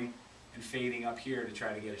sealing and fading up here to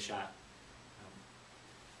try to get a shot.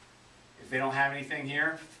 If they don't have anything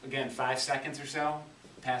here, again, 5 seconds or so,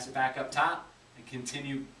 pass it back up top and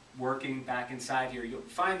continue working back inside here. You'll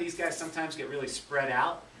find these guys sometimes get really spread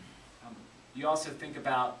out. You also think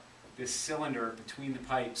about this cylinder between the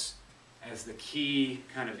pipes as the key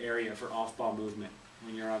kind of area for off-ball movement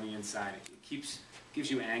when you're on the inside. It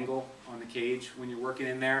gives you angle on the cage when you're working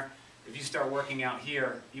in there. If you start working out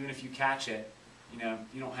here, even if you catch it, you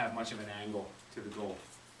don't have much of an angle to the goal.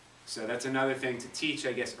 So that's another thing to teach,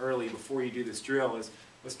 I guess, early before you do this drill is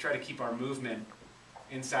let's try to keep our movement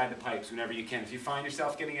inside the pipes whenever you can. If you find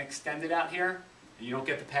yourself getting extended out here and you don't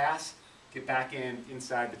get the pass, get back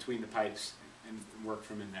inside between the pipes and work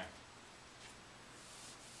from in there.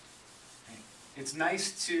 It's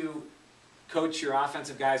nice to coach your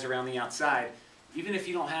offensive guys around the outside. Even if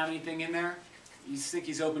you don't have anything in there, you think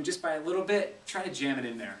he's open just by a little bit, try to jam it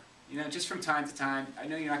in there. Just from time to time. I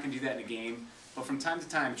know you're not going to do that in a game, but from time to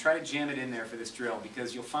time, try to jam it in there for this drill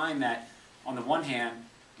because you'll find that on the one hand,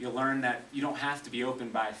 you'll learn that you don't have to be open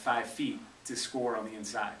by 5 feet to score on the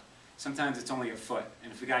inside. Sometimes it's only a foot,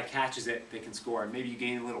 and if the guy catches it, they can score. And maybe you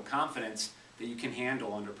gain a little confidence that you can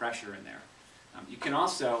handle under pressure in there. You can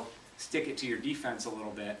also stick it to your defense a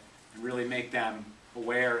little bit and really make them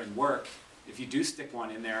aware and work. If you do stick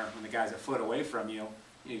one in there when the guy's a foot away from you,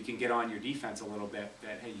 you can get on your defense a little bit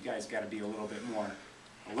that, hey, you guys got to be a little bit more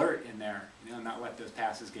alert in there, not let those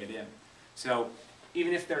passes get in. So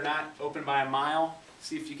even if they're not open by a mile,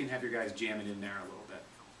 see if you can have your guys jam it in there a little bit.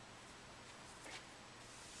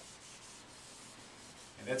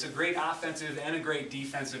 And that's a great offensive and a great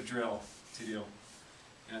defensive drill to do.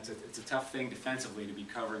 It's a tough thing defensively to be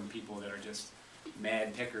covering people that are just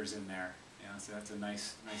mad pickers in there. So that's a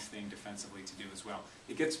nice thing defensively to do as well.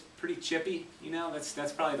 It gets pretty chippy,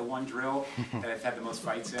 that's probably the one drill that I've had the most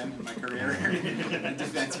fights in my career. The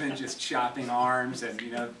defensemen just chopping arms, and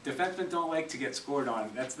defensemen don't like to get scored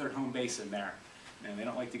on. That's their home base in there. And they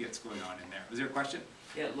don't like to get scored on in there. Was there a question?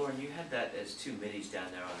 Yeah, Lauren, you had that as 2 middies down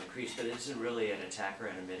there on the crease, but it isn't really an attacker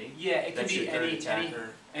and a midi? Yeah, it can That's be your third attacker?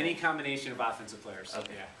 any combination of offensive players.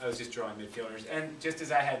 Okay. Yeah, I was just drawing midfielders. And just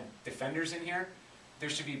as I had defenders in here,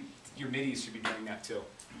 your middies should be doing that too.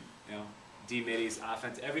 D middies,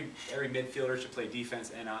 offense. Every midfielder should play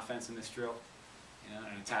defense and offense in this drill.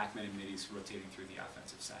 And attackmen and middies rotating through the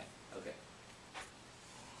offensive side. Okay.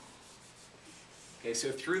 Okay,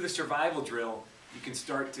 so through the survival drill, you can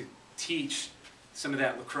start to teach some of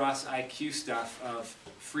that lacrosse IQ stuff of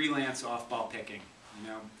freelance off-ball picking. You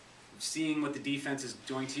know, seeing what the defense is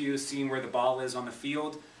doing to you, seeing where the ball is on the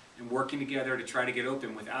field, and working together to try to get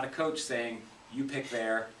open without a coach saying, you pick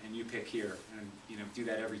there and you pick here, and you know, do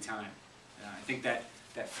that every time. I think that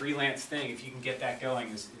freelance thing, if you can get that going,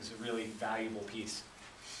 is a really valuable piece.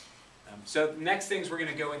 So the next things we're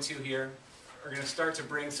going to go into here are going to start to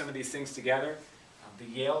bring some of these things together. The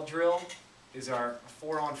Yale drill is our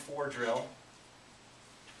 4-on-4 drill.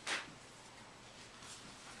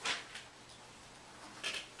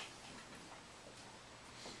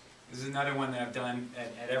 This is another one that I've done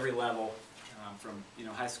at every level, from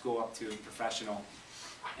high school up to professional,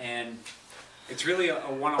 and it's really a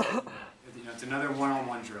one-on-one. It's another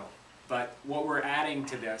one-on-one drill. But what we're adding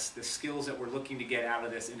to this, the skills that we're looking to get out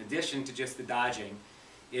of this, in addition to just the dodging,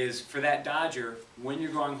 is for that dodger, when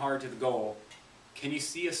you're going hard to the goal, can you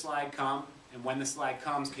see a slide come? And when the slide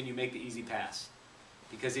comes, can you make the easy pass?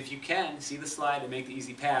 Because if you can see the slide and make the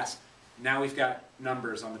easy pass, now we've got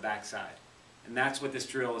numbers on the backside. And that's what this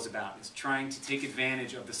drill is about, is trying to take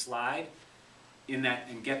advantage of the slide in that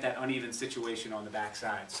and get that uneven situation on the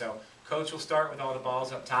backside. So coach will start with all the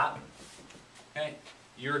balls up top. Okay?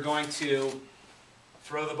 You're going to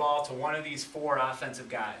throw the ball to one of these 4 offensive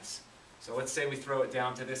guys. So let's say we throw it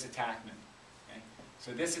down to this attackman. Okay?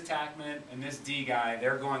 So this attackman and this D guy,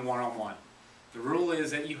 they're going one-on-one. The rule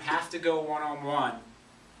is that you have to go one-on-one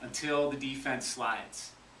until the defense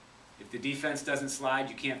slides. If the defense doesn't slide,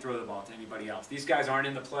 you can't throw the ball to anybody else. These guys aren't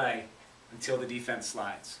in the play until the defense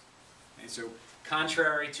slides. Okay? So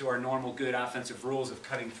contrary to our normal good offensive rules of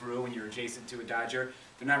cutting through when you're adjacent to a dodger,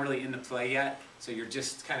 they're not really in the play yet, so you're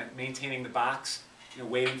just kind of maintaining the box,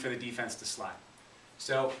 waiting for the defense to slide.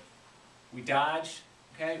 So we dodge,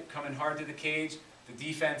 okay, coming hard to the cage, the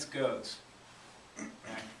defense goes.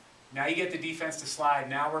 Okay? Now you get the defense to slide,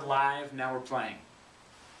 now we're live, now we're playing.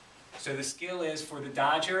 So the skill is for the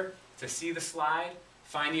dodger to see the slide,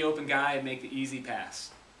 find the open guy, and make the easy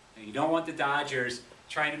pass. Now you don't want the dodgers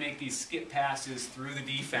trying to make these skip passes through the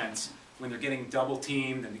defense when they're getting double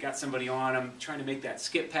teamed and they got somebody on them. Trying to make that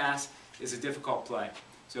skip pass is a difficult play.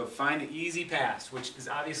 So find the easy pass, which is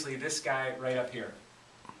obviously this guy right up here.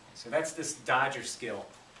 So that's this dodger skill.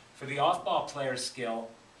 For the off-ball player skill,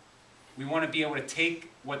 we want to be able to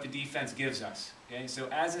take what the defense gives us. Okay? So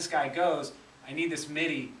as this guy goes, I need this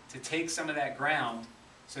midi to take some of that ground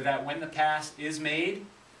so that when the pass is made,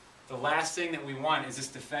 the last thing that we want is this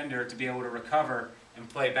defender to be able to recover and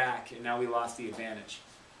play back, and now we lost the advantage.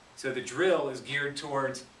 So the drill is geared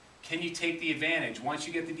towards, can you take the advantage? Once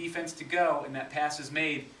you get the defense to go and that pass is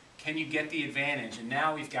made, can you get the advantage? And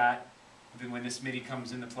now we've got, when this midi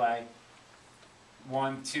comes into play,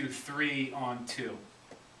 1, 2, 3 on 2.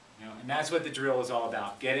 And that's what the drill is all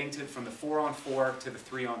about, getting from the 4-on-4 to the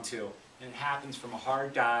 3-on-2. And it happens from a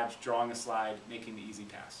hard dodge, drawing a slide, making the easy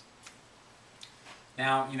pass.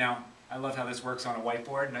 Now, I love how this works on a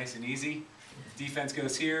whiteboard, nice and easy. Defense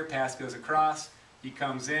goes here, pass goes across, he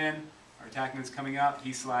comes in, our attackman's coming up,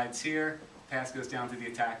 he slides here, pass goes down to the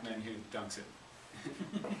attackman who dunks it.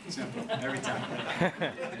 Simple, every time.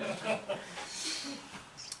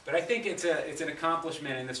 But I think it's an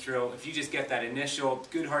accomplishment in this drill if you just get that initial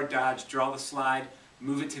good hard dodge, draw the slide,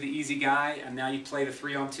 move it to the easy guy, and now you play the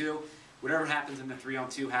 3-on-2. Whatever happens in the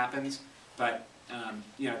 3-on-2 happens, but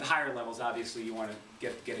the higher levels, obviously, you want to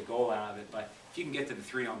get a goal out of it, but if you can get to the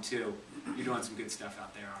 3-on-2, you're doing some good stuff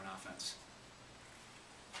out there on offense.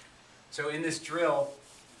 So in this drill,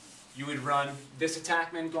 you would run this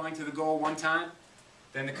attackman going to the goal one time,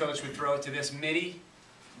 then the coach would throw it to this midi,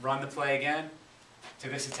 run the play again, to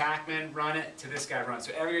this attackman, run it, to this guy, run it.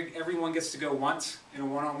 So everyone gets to go once in a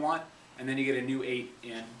one-on-one, and then you get a new 8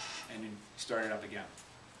 in, and then start it up again.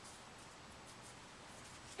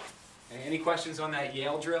 Any questions on that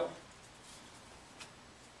Yale drill?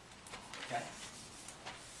 Okay.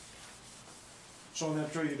 So on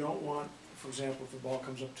that drill, you don't want, for example, if the ball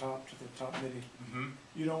comes up top to the top midi,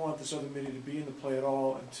 you don't want this other midi to be in the play at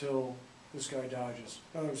all until this guy dodges.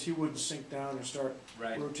 In other words, he wouldn't sink down or start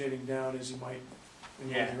rotating down as he might in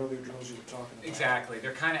one of the earlier drills you were talking about. Exactly.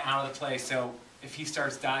 They're kind of out of the play, so if he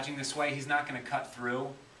starts dodging this way, he's not going to cut through.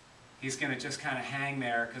 He's going to just kind of hang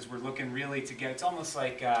there because we're looking really to get, it's almost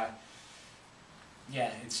like,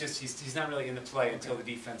 it's just he's not really in the play until the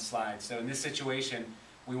defense slides. So in this situation,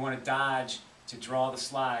 we want to dodge to draw the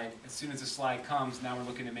slide. As soon as the slide comes, now we're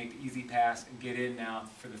looking to make the easy pass and get in now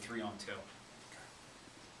for the 3-on-2.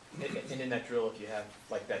 And in that drill, if you have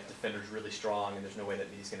like that defender's really strong and there's no way that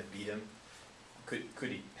he's going to beat him, could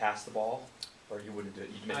he pass the ball? Or you wouldn't do it,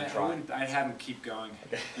 you'd I maybe try? wouldn't, I'd have him keep going.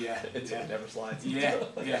 Okay. Yeah. Until Yeah. it never slides?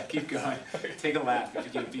 Yeah, keep going. Take a lap if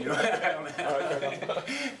you can't beat him. I don't know. All right, fair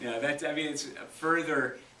enough. Yeah, that's, I mean, it's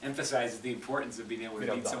further emphasizes the importance of being able to You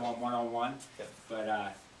know, beat someone one-on-one. Yeah.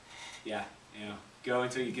 But, yeah, you know, go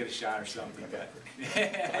until you get a shot or something. Okay.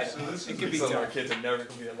 But So this it is could be Some of our tough. kids are never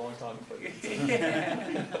gonna be a long time before they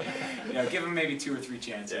Yeah, give them maybe 2 or 3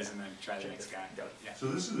 chances and then try the next guy. Got it. Yeah. So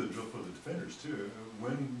this is a drill for the defenders too.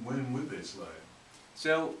 When would they slide?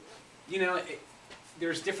 So, you know,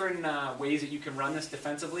 there's different ways that you can run this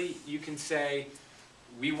defensively. You can say,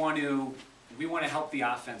 we want to help the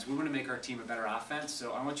offense. We want to make our team a better offense.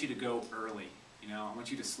 So I want you to go early. You know, I want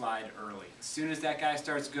you to slide early. As soon as that guy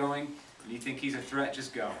starts going, and you think he's a threat,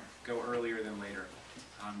 just go. Go earlier than later.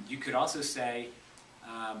 You could also say,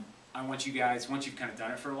 I want you guys, once you've kind of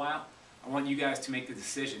done it for a while, I want you guys to make the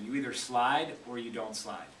decision. You either slide or you don't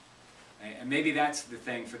slide. And maybe that's the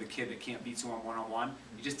thing for the kid that can't beat someone one-on-one.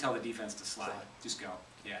 You just tell the defense to slide. Just go.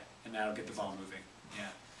 Yeah. And that'll get the ball moving. Yeah.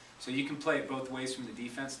 So you can play it both ways from the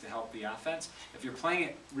defense to help the offense. If you're playing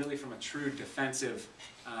it really from a true defensive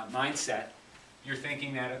mindset, you're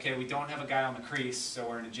thinking that, okay, we don't have a guy on the crease, so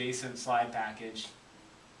we're an adjacent slide package.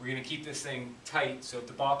 We're going to keep this thing tight, so if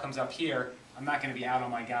the ball comes up here, I'm not going to be out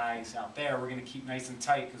on my guys out there. We're going to keep nice and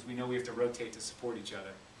tight because we know we have to rotate to support each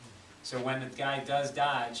other. So when the guy does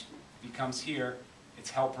dodge, he comes here, it's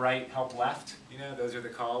help right, help left. You know, those are the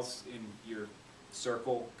calls in your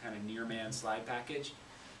circle kind of near man slide package.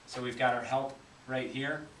 So we've got our help right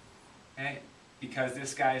here, okay? Because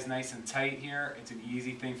this guy is nice and tight here, it's an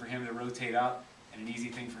easy thing for him to rotate up and an easy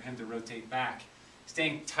thing for him to rotate back.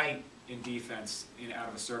 Staying tight in defense out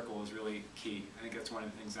of a circle is really key. I think that's one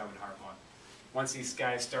of the things I would harp on. Once these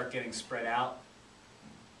guys start getting spread out,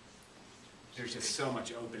 there's just so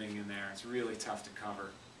much opening in there. It's really tough to cover.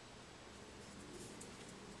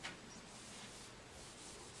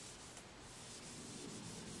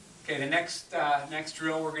 Okay, the next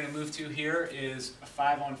drill we're going to move to here is a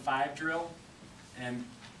 5-on-5 drill, and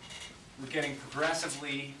we're getting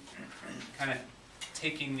progressively kind of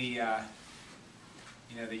taking the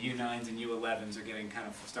you know, the U9s and U11s are getting kind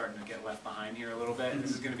of starting to get left behind here a little bit.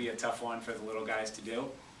 This is going to be a tough one for the little guys to do,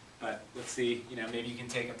 but let's see, you know, maybe you can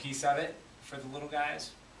take a piece of it for the little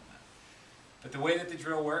guys. But the way that the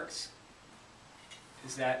drill works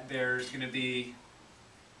is that there's going to be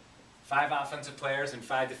 5 offensive players and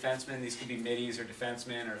 5 defensemen. These could be middies or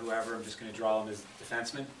defensemen or whoever. I'm just going to draw them as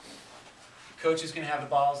defensemen. Coach is going to have the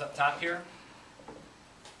balls up top here,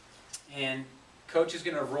 and coach is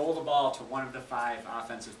going to roll the ball to one of the 5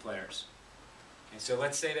 offensive players. And so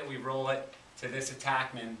let's say that we roll it to this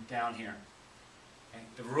attackman down here. Okay?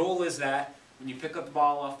 The rule is that when you pick up the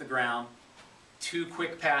ball off the ground, 2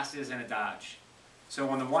 quick passes and a dodge. So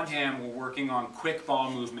on the one hand, we're working on quick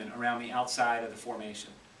ball movement around the outside of the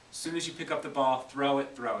formation. As soon as you pick up the ball, throw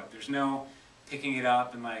it, throw it. There's no picking it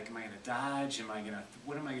up and like, am I going to dodge?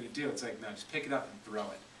 What am I going to do? It's like, no, just pick it up and throw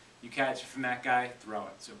it. You catch it from that guy, throw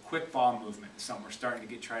it. So quick ball movement is something we're starting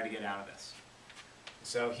to try to get out of this.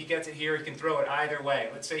 So he gets it here, he can throw it either way.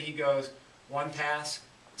 Let's say he goes 1 pass,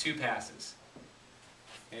 2 passes.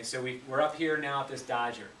 Okay, so we're up here now at this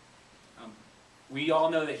dodger. We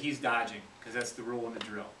all know that he's dodging because that's the rule in the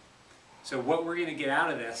drill. So what we're going to get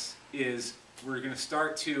out of this is we're going to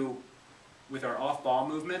start to, with our off-ball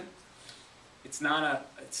movement, it's not a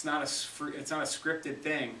scripted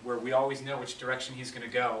thing where we always know which direction he's going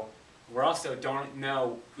to go. We also don't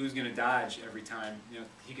know who's going to dodge every time. You know,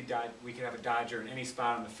 he could dodge. We could have a dodger in any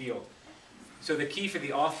spot on the field. So the key for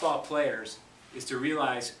the off-ball players is to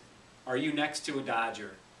realize: are you next to a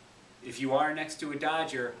dodger? If you are next to a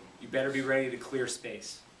dodger, you better be ready to clear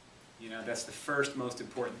space. You know, that's the first most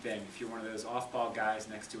important thing. If you're one of those off-ball guys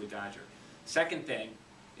next to a dodger. Second thing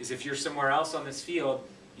is if you're somewhere else on this field,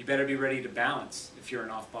 you better be ready to balance if you're an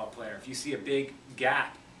off-ball player. If you see a big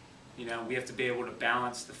gap, you know, we have to be able to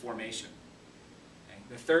balance the formation. Okay?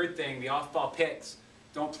 The third thing, the off-ball picks,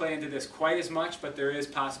 don't play into this quite as much, but there is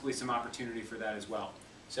possibly some opportunity for that as well.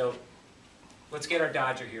 So let's get our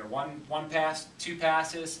dodger here. One pass, 2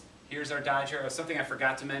 passes. Here's our dodger. Something I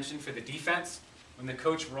forgot to mention for the defense, when the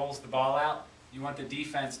coach rolls the ball out, you want the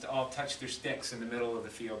defense to all touch their sticks in the middle of the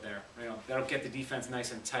field there. You know, that'll get the defense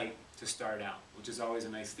nice and tight to start out, which is always a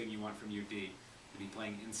nice thing you want from UD, to be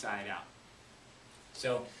playing inside out.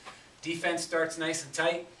 So defense starts nice and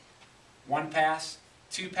tight. 1 pass,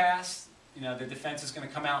 2 pass. You know, the defense is going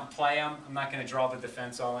to come out and play them. I'm not going to draw the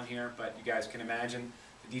defense all in here, but you guys can imagine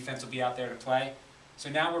the defense will be out there to play. So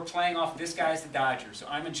now we're playing off this guy's the dodger. So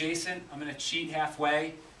I'm adjacent. I'm going to cheat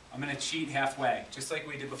halfway. I'm going to cheat halfway, just like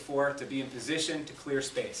we did before, to be in position to clear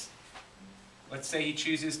space. Let's say he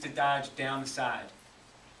chooses to dodge down the side.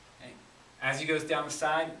 Okay. As he goes down the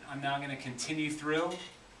side, I'm now going to continue through.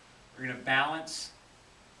 We're going to balance,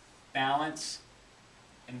 balance,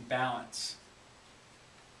 and balance.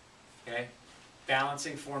 Okay?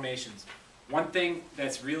 Balancing formations. One thing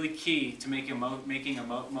that's really key to making a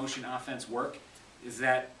motion offense work is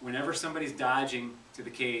that whenever somebody's dodging to the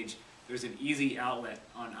cage, there's an easy outlet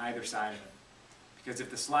on either side of it. Because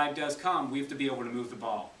if the slide does come, we have to be able to move the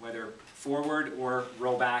ball, whether forward or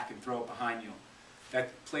roll back and throw it behind you.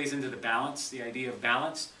 That plays into the balance, the idea of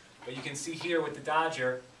balance. But you can see here with the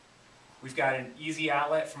dodger, we've got an easy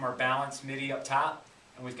outlet from our balance midi up top,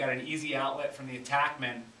 and we've got an easy outlet from the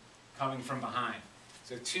attackman coming from behind.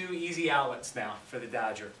 So 2 easy outlets now for the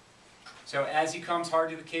dodger. So as he comes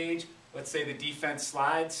hard to the cage, let's say the defense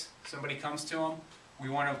slides, somebody comes to him, we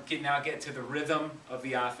want to now get to the rhythm of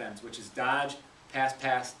the offense, which is dodge, pass,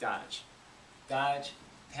 pass, dodge. Dodge,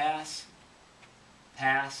 pass,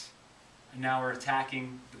 pass, and now we're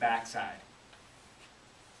attacking the backside.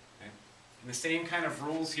 Okay. And the same kind of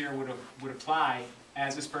rules here would apply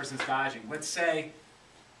as this person's dodging. Let's say,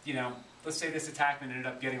 let's say this attackman ended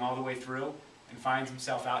up getting all the way through and finds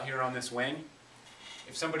himself out here on this wing.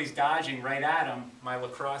 If somebody's dodging right at him, my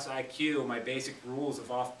lacrosse IQ, my basic rules of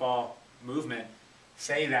off-ball movement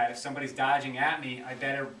say that if somebody's dodging at me, I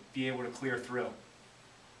better be able to clear through.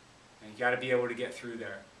 And you got to be able to get through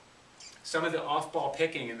there. Some of the off-ball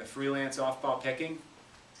picking and the freelance off-ball picking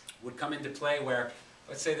would come into play where,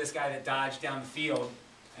 let's say this guy that dodged down the field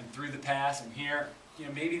and threw the pass and here,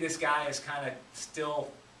 maybe this guy is kind of still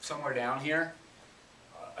somewhere down here.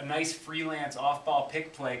 A nice freelance off-ball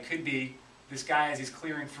pick play could be this guy, as he's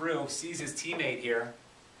clearing through, sees his teammate here.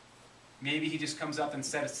 Maybe he just comes up and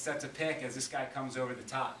sets a pick as this guy comes over the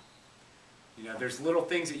top. There's little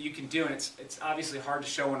things that you can do, and it's obviously hard to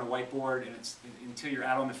show on a whiteboard, and it's until you're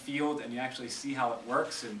out on the field and you actually see how it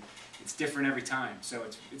works, and it's different every time. So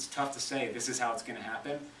it's tough to say this is how it's going to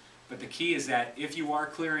happen. But the key is that if you are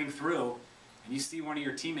clearing through and you see one of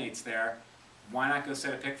your teammates there, why not go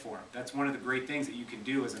set a pick for him? That's one of the great things that you can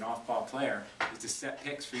do as an off-ball player, is to set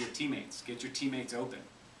picks for your teammates. Get your teammates open.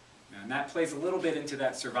 And that plays a little bit into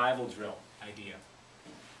that survival drill idea.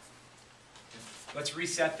 Let's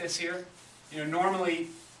reset this here. Normally,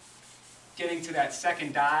 getting to that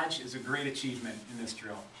second dodge is a great achievement in this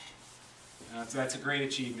drill. So that's a great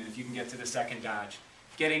achievement if you can get to the second dodge.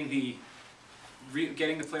 Getting the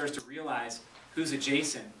players to realize who's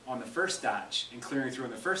adjacent on the first dodge and clearing through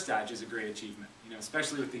on the first dodge is a great achievement.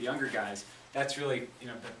 Especially with the younger guys, that's really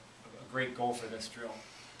a great goal for this drill.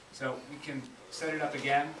 So we can set it up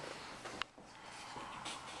again.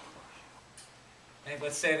 And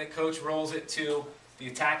let's say that coach rolls it to the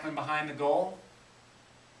attackman behind the goal.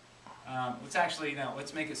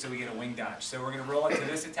 Let's make it so we get a wing dodge. So we're going to roll it to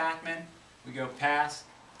this attackman. We go pass,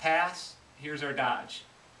 pass. Here's our dodge.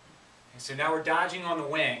 And so now we're dodging on the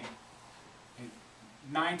wing.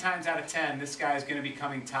 9 times out of 10, this guy is going to be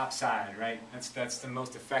coming top side, right? That's the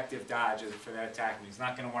most effective dodge for that attackman. He's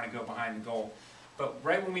not going to want to go behind the goal. But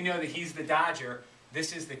right when we know that he's the dodger,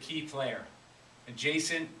 this is the key player.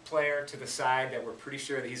 Adjacent player to the side that we're pretty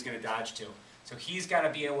sure that he's going to dodge to. So he's got to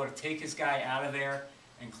be able to take his guy out of there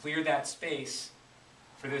and clear that space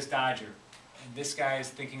for this dodger. And this guy is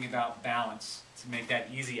thinking about balance to make that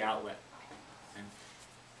easy outlet. And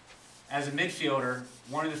as a midfielder,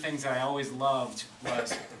 one of the things that I always loved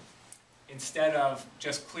was instead of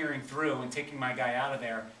just clearing through and taking my guy out of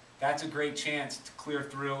there, that's a great chance to clear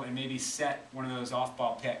through and maybe set one of those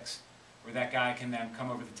off-ball picks where that guy can then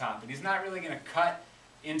come over the top. But he's not really going to cut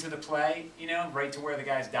into the play, right to where the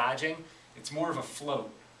guy's dodging. It's more of a float,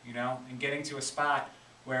 and getting to a spot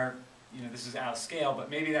where, this is out of scale,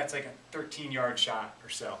 but maybe that's like a 13-yard shot or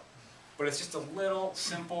so. But it's just a little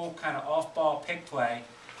simple kind of off-ball pick play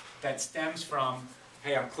that stems from,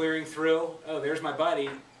 hey, I'm clearing through, oh, there's my buddy,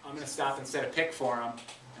 I'm going to stop and set a pick for him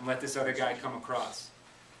and let this other guy come across.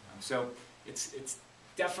 So it's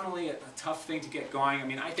definitely a tough thing to get going. I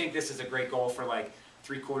mean, I think this is a great goal for like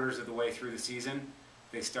 3/4 of the way through the season.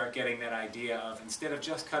 They start getting that idea of, instead of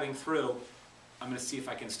just cutting through, I'm going to see if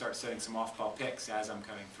I can start setting some off-ball picks as I'm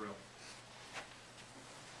cutting through.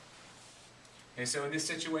 Okay, so in this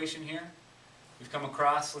situation here, we've come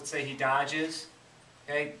across, let's say he dodges,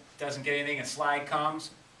 okay, doesn't get anything, a slide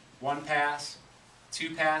comes, 1 pass,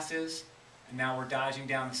 2 passes, and now we're dodging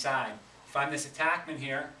down the side. If I'm this attackman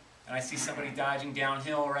here, and I see somebody dodging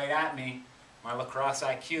downhill right at me, my lacrosse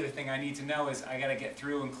IQ, the thing I need to know is I got to get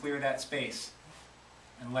through and clear that space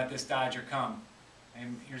and let this dodger come.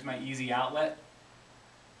 And here's my easy outlet.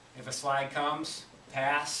 If a slide comes,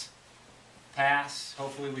 pass, pass.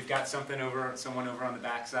 Hopefully we've got someone over on the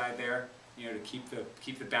backside there. you know, to keep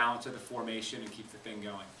the balance of the formation and keep the thing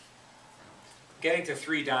going. Getting to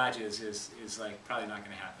 3 dodges is like probably not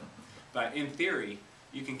going to happen. But in theory,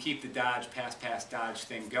 you can keep the dodge, pass, dodge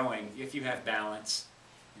thing going if you have balance,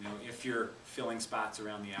 you know, if you're filling spots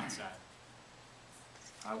around the outside.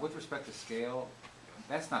 With respect to scale,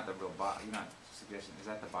 that's not the real box. You're not suggesting, is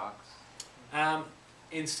that the box?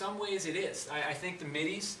 In some ways it is. I think the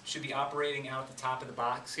middies should be operating out at the top of the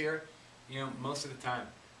box here, you know, most of the time.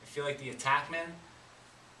 I feel like the attackmen,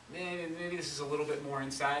 maybe this is a little bit more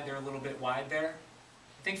inside, they're a little bit wide there.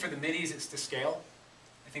 I think for the middies it's to scale.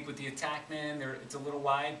 I think with the attackmen, it's a little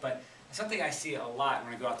wide, but something I see a lot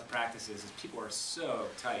when I go out to practices is people are so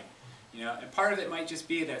tight. You know, and part of it might just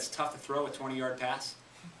be that it's tough to throw a 20-yard pass,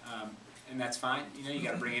 and that's fine. You know, you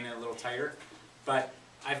got to bring it in a little tighter. But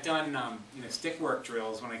I've done you know, stick work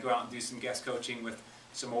drills when I go out and do some guest coaching with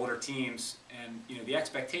some older teams, and you know, the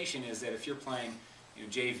expectation is that if you're playing, you know,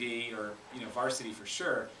 JV or, you know, varsity for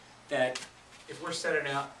sure, that if we're setting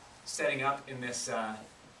up in this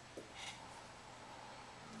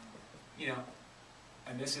you know,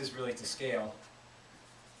 and this is really to scale,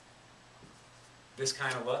 this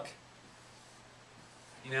kind of look.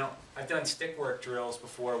 You know, I've done stick work drills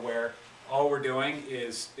before where all we're doing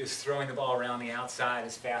is throwing the ball around the outside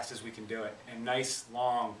as fast as we can do it, and nice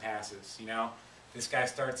long passes, you know. This guy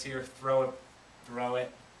starts here, throw it, throw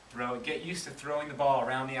it, throw it. Get used to throwing the ball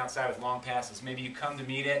around the outside with long passes. Maybe you come to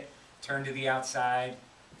meet it, turn to the outside,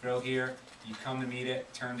 throw here. You come to meet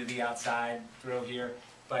it, turn to the outside, throw here.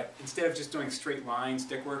 But instead of just doing straight line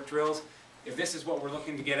stick work drills, if this is what we're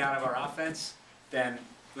looking to get out of our offense, then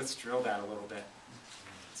let's drill that a little bit.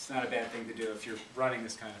 It's not a bad thing to do if you're running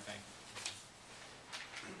this kind of thing.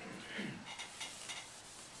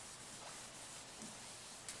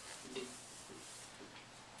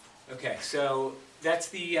 Okay, so that's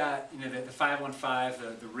the you know, the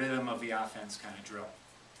 5-1-5, the rhythm of the offense kind of drill.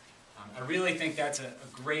 I really think that's a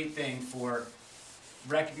great thing for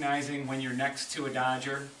recognizing when you're next to a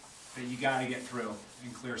dodger that you got to get through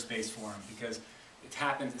and clear space for him, because it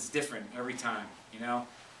happens, it's different every time, you know.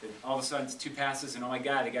 All of a sudden it's 2 passes and oh my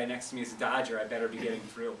God, the guy next to me is a dodger, I better be getting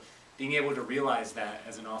through. Being able to realize that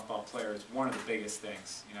as an off-ball player is one of the biggest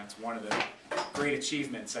things. You know, it's one of the great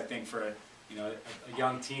achievements, I think, for a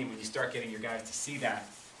young team. When you start getting your guys to see that,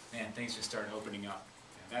 man, things just start opening up.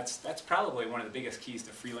 That's probably one of the biggest keys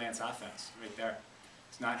to freelance offense right there.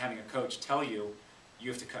 It's not having a coach tell you, you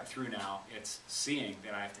have to cut through now. It's seeing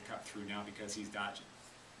that I have to cut through now because he's dodging.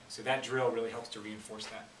 So that drill really helps to reinforce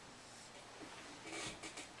that.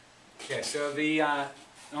 Okay, so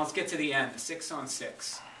now let's get to the end, the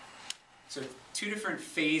 6-on-6. So 2 different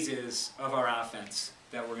phases of our offense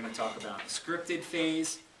that we're going to talk about. A scripted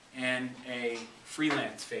phase and a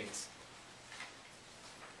freelance phase.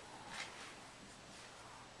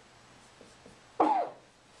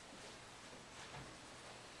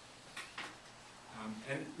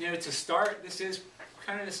 And you know, to start, this is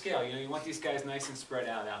kind of the scale. You know, you want these guys nice and spread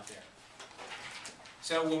out there.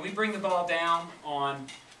 So when we bring the ball down on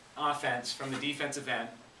offense from the defensive end,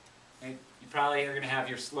 you probably are going to have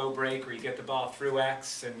your slow break where you get the ball through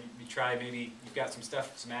X and you try, maybe you've got some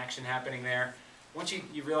stuff, some action happening there. Once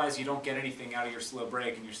you realize you don't get anything out of your slow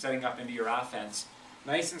break and you're setting up into your offense,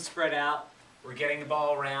 nice and spread out, we're getting the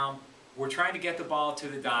ball around, we're trying to get the ball to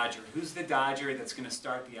the dodger. Who's the dodger that's going to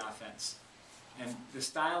start the offense? And the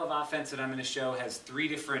style of offense that I'm going to show has 3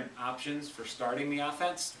 different options for starting the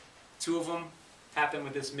offense. 2 of them happen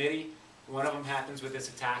with this midi, 1 of them happens with this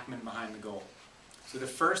attackman behind the goal. So the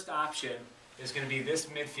first option is going to be this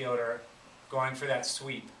midfielder going for that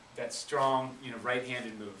sweep, that strong, you know,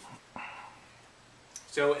 right-handed move.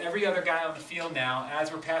 So every other guy on the field now,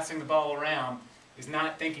 as we're passing the ball around, is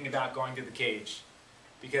not thinking about going to the cage.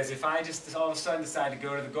 Because if I just all of a sudden decide to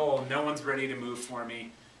go to the goal, no one's ready to move for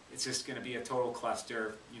me. It's just going to be a total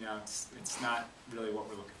cluster. You know, it's not really what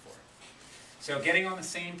we're looking for. So getting on the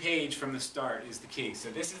same page from the start is the key. So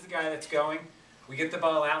this is the guy that's going. We get the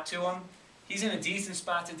ball out to him. He's in a decent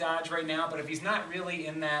spot to dodge right now, but if he's not really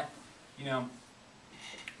in that, you know,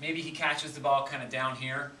 maybe he catches the ball kind of down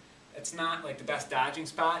here. It's not like the best dodging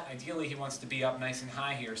spot. Ideally, he wants to be up nice and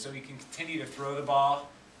high here so he can continue to throw the ball,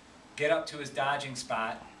 get up to his dodging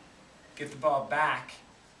spot, get the ball back.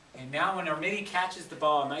 And now when our midi catches the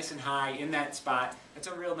ball nice and high in that spot, that's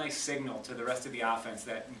a real nice signal to the rest of the offense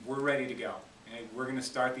that we're ready to go. Okay? We're going to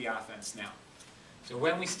start the offense now. So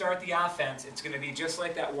when we start the offense, it's going to be just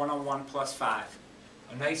like that 1-on-1 plus 5.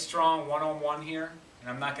 A nice strong 1-on-1 here, and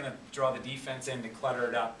I'm not going to draw the defense in to clutter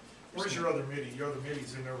it up. Where's your other midi? Your other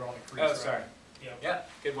midi's in there on the crease. Oh, right? sorry. Yeah. Yeah,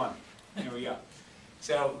 good one. There we go.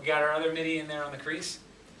 So we got our other midi in there on the crease.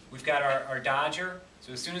 We've got our dodger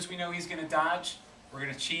So as soon as we know he's going to dodge, we're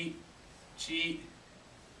going to cheat, cheat,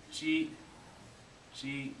 cheat,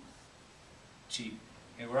 cheat, cheat.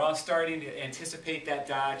 And we're all starting to anticipate that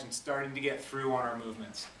dodge and starting to get through on our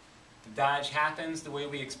movements. The dodge happens the way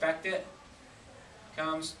we expect it.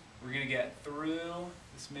 Comes, we're going to get through.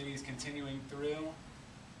 This midi is continuing through.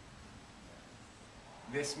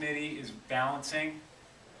 This midi is balancing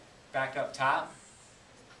back up top.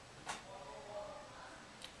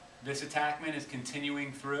 This attackman is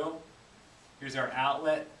continuing through. Here's our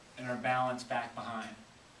outlet and our balance back behind.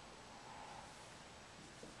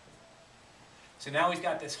 So now we've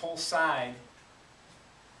got this whole side.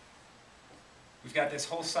 We've got this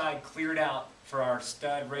whole side cleared out for our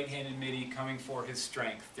stud right-handed midi coming for his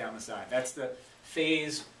strength down the side. That's the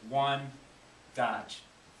phase 1 dodge.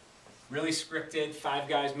 Really scripted, 5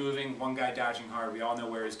 guys moving, 1 guy dodging hard. We all know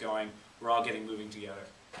where he's going. We're all getting moving together.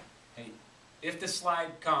 Hey, if the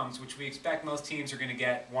slide comes, which we expect most teams are going to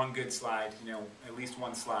get 1 good slide, at least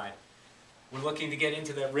 1 slide, we're looking to get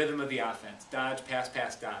into the rhythm of the offense. Dodge, pass,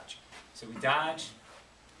 pass, dodge. So we dodge,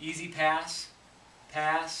 easy pass,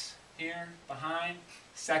 pass here, behind,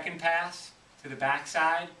 second pass to the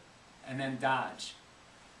backside, and then dodge.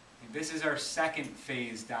 And this is our second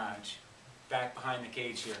phase dodge, back behind the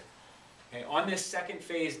cage here. Okay, on this second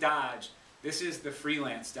phase dodge, this is the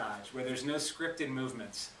freelance dodge, where there's no scripted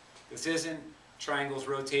movements. This isn't triangles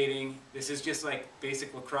rotating. This is just like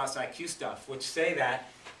basic lacrosse IQ stuff, which say that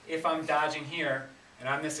if I'm dodging here, and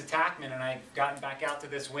I'm this attackman, and I've gotten back out to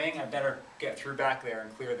this wing, I better get through back there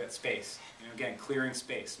and clear that space. Again, clearing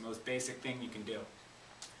space, most basic thing you can do.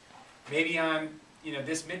 Maybe I'm,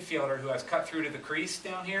 this midfielder who has cut through to the crease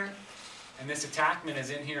down here, and this attackman is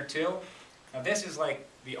in here too. Now this is like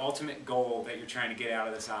the ultimate goal that you're trying to get out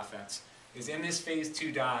of this offense, is in this phase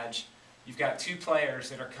 2 dodge, you've got 2 players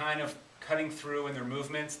that are kind of cutting through in their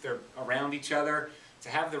movements, they're around each other, to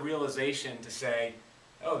have the realization to say,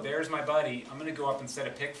 oh, there's my buddy, I'm going to go up and set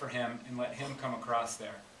a pick for him and let him come across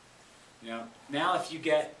there. Now if you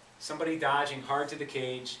get somebody dodging hard to the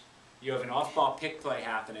cage, you have an off-ball pick play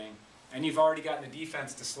happening, and you've already gotten the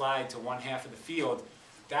defense to slide to one half of the field,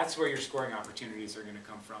 that's where your scoring opportunities are going to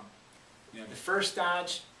come from. The first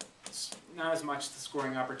dodge, it's not as much the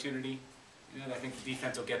scoring opportunity. I think the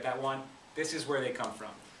defense will get that one. This is where they come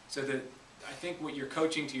from. So I think what you're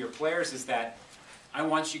coaching to your players is that I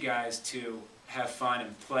want you guys to have fun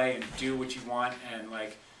and play and do what you want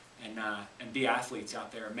and be athletes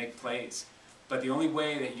out there and make plays. But the only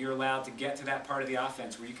way that you're allowed to get to that part of the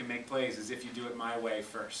offense where you can make plays is if you do it my way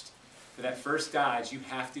first. For that first dodge, you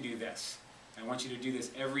have to do this. I want you to do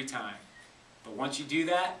this every time. But once you do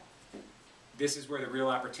that, this is where the real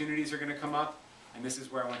opportunities are going to come up, and this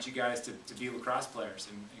is where I want you guys to be lacrosse players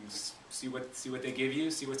and see what they give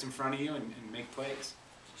you, see what's in front of you, and make plays.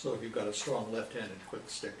 So if you've got a strong left-handed quick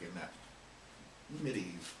stick in that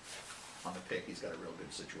midi on the pick, he's got a real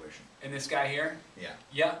good situation. And this guy here?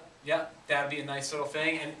 Yeah. Yeah, that'd be a nice little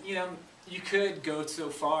thing. And you could go so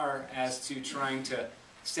far as to trying to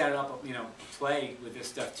set up a play with this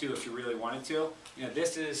stuff too if you really wanted to.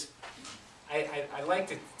 This is, I like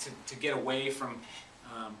to get away from,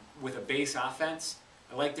 with a base offense,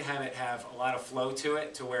 I like to have it have a lot of flow to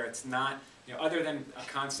it, to where it's not, other than a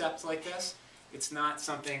concept like this, it's not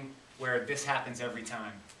something where this happens every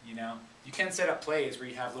time, You can set up plays where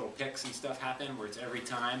you have little picks and stuff happen, where it's every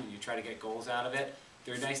time and you try to get goals out of it.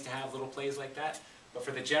 They're nice to have little plays like that. But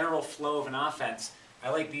for the general flow of an offense, I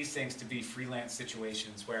like these things to be freelance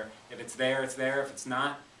situations where if it's there, it's there. If it's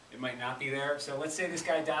not, it might not be there. So let's say this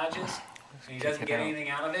guy dodges and he doesn't get anything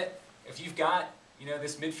out of it. If you've got,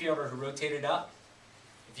 this midfielder who rotated up,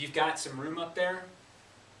 if you've got some room up there,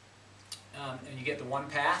 and you get the one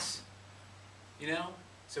pass,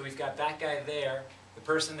 so we've got that guy there. The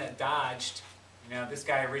person that dodged, this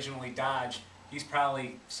guy originally dodged, he's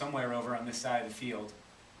probably somewhere over on this side of the field.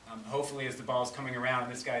 Hopefully as the ball's coming around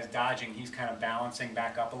and this guy's dodging, he's kind of balancing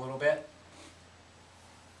back up a little bit.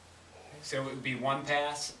 So it would be 1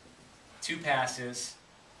 pass, 2 passes,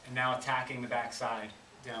 and now attacking the backside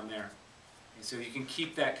down there. And so you can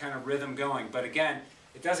keep that kind of rhythm going. But again,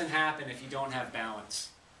 it doesn't happen if you don't have balance.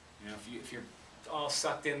 If you're all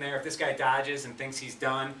sucked in there, if this guy dodges and thinks he's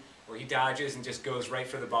done, or he dodges and just goes right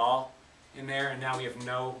for the ball in there, and now we have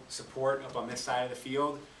no support up on this side of the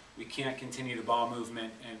field, we can't continue the ball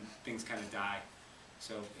movement and things kind of die.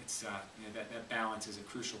 So it's that balance is a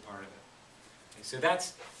crucial part of it. Okay, so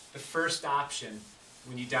that's the first option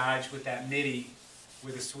when you dodge with that midi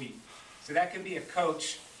with a sweep. So that could be a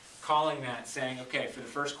coach calling that, saying, okay, for the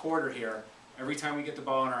first quarter here, every time we get the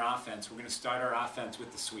ball in our offense, we're going to start our offense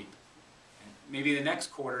with the sweep. And maybe the next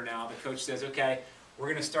quarter now, the coach says, okay, we're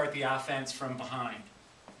going to start the offense from behind.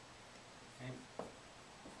 Okay?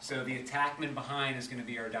 So the attackman behind is going to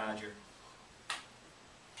be our dodger.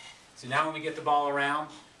 So now when we get the ball around,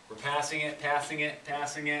 we're passing it, passing it,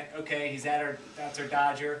 passing it. Okay, that's our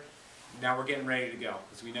dodger. Now we're getting ready to go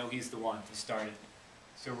because we know he's the one to start it.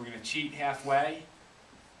 So we're going to cheat halfway,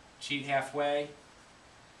 cheat halfway.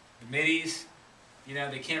 The middies, you know,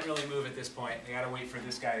 they can't really move at this point. They got to wait for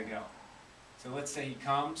this guy to go. So let's say he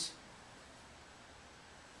comes,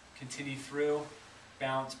 continue through,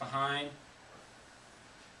 bounce behind,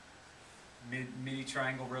 midi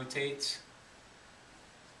triangle rotates.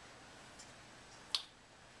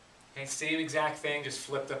 Okay, same exact thing, just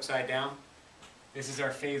flipped upside down. This is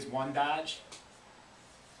our phase 1 dodge.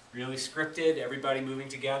 Really scripted, everybody moving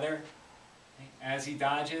together. Okay, as he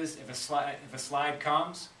dodges, if a slide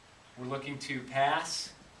comes, we're looking to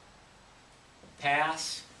pass,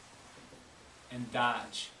 pass, and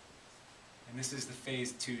dodge. And this is the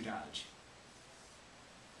phase 2 dodge.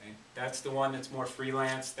 Okay, that's the one that's more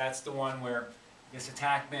freelance. That's the one where this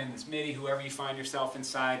attackman, this midi, whoever you find yourself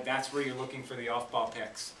inside, that's where you're looking for the off-ball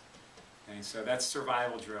picks. Okay, so that's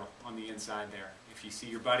survival drill on the inside there. If you see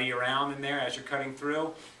your buddy around in there as you're cutting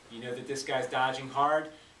through, you know that this guy's dodging hard.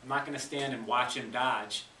 I'm not going to stand and watch him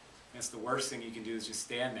dodge. That's the worst thing you can do is just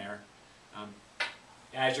stand there.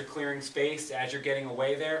 As you're clearing space, as you're getting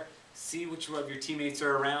away there, see which of your teammates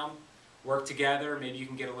are around, work together, maybe you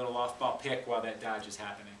can get a little off-ball pick while that dodge is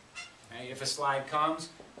happening. Okay? If a slide comes,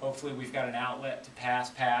 hopefully we've got an outlet to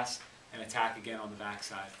pass, and attack again on the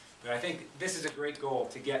backside. But I think this is a great goal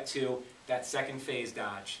to get to that second phase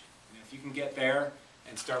dodge. And if you can get there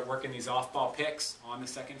and start working these off-ball picks on the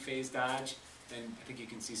second phase dodge, then I think you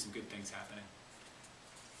can see some good things happening.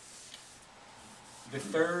 The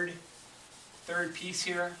third piece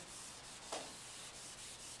here,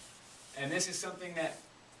 and this is something that,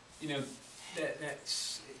 you know, that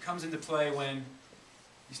comes into play when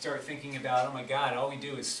you start thinking about, oh my God, all we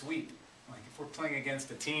do is sweep. Like if we're playing against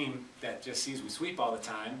a team that just sees we sweep all the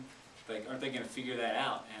time, like aren't they going to figure that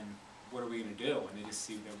out? And what are we going to do when they just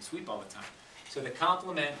see that we sweep all the time? So the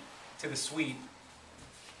complement to the sweep,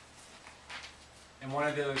 and one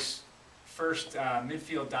of those first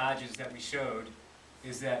midfield dodges that we showed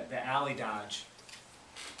is that the alley dodge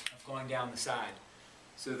of going down the side.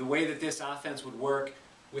 So the way that this offense would work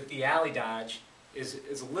with the alley dodge is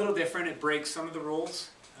a little different. It breaks some of the rules,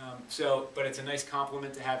 but it's a nice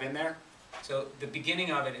complement to have in there. So the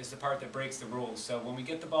beginning of it is the part that breaks the rules. So when we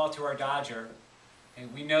get the ball to our dodger,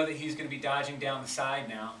 and we know that he's going to be dodging down the side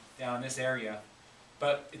now, down this area,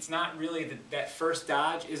 but it's not really, that first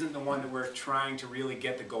dodge isn't the one that we're trying to really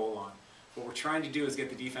get the goal on. What we're trying to do is get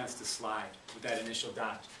the defense to slide with that initial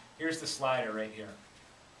dodge. Here's the slider right here.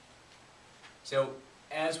 So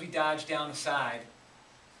as we dodge down the side,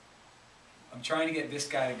 I'm trying to get this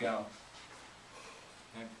guy to go.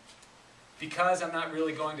 Okay? Because I'm not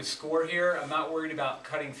really going to score here, I'm not worried about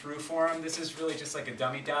cutting through for him. This is really just like a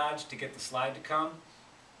dummy dodge to get the slide to come.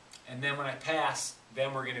 And then when I pass,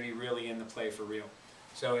 then we're going to be really in the play for real.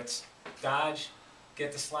 So it's dodge,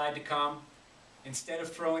 get the slide to come. Instead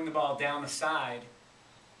of throwing the ball down the side,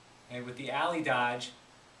 okay, with the alley dodge,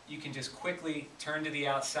 you can just quickly turn to the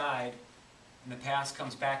outside, and the pass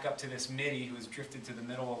comes back up to this midi who has drifted to the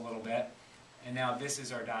middle a little bit, and now this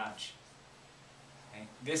is our dodge. Okay?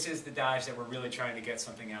 This is the dodge that we're really trying to get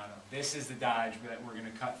something out of. This is the dodge that we're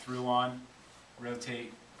going to cut through on,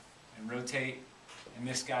 rotate, and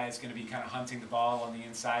this guy is going to be kind of hunting the ball on the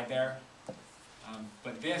inside there.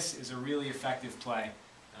 But this is a really effective play.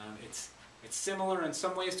 It's similar in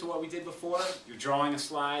some ways to what we did before. You're drawing a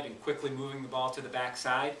slide and quickly moving the ball to the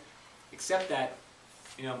backside, except that,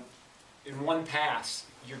 you know, in one pass,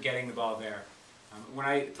 you're getting the ball there. When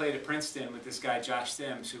I played at Princeton with this guy, Josh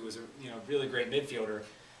Sims, who was a really great midfielder,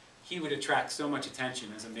 he would attract so much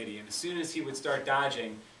attention as a midi. And as soon as he would start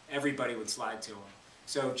dodging, everybody would slide to him.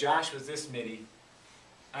 So Josh was this midi,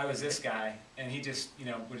 I was this guy, and he just,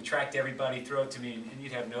 would attract everybody, throw it to me, and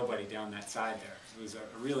you'd have nobody down that side there. It was a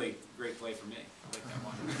really great play for me. I like that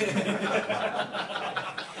one.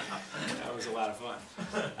 That was a lot of fun.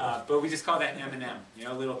 But we just call that M&M,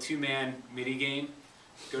 a little two-man midi game.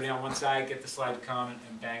 Go down one side, get the slide to come,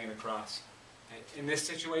 and bang it across. In this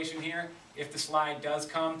situation here, if the slide does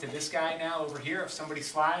come to this guy now over here, if somebody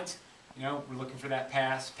slides, we're looking for that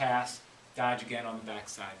pass, dodge again on the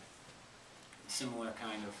backside. Similar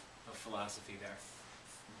kind of philosophy there.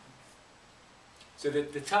 So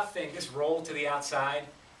the tough thing, this roll to the outside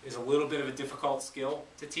is a little bit of a difficult skill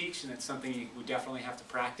to teach, and it's something you would definitely have to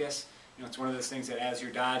practice. It's one of those things that as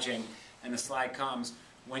you're dodging and the slide comes,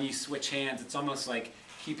 when you switch hands, it's almost like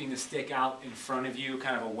keeping the stick out in front of you,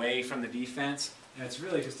 kind of away from the defense. And it's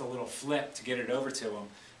really just a little flip to get it over to them.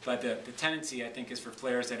 But the tendency, I think, is for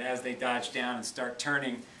players that as they dodge down and start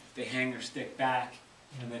turning, they hang their stick back,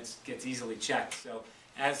 and it gets easily checked. So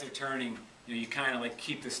as they're turning, you kind of like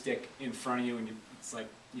keep the stick in front of you, and it's like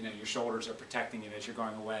your shoulders are protecting it as you're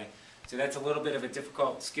going away. So that's a little bit of a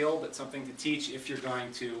difficult skill, but something to teach if you're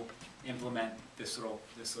going to implement this little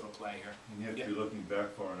play here. And you have to be looking back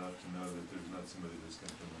far enough to know that there's not somebody that's going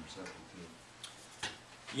to come intercept it too.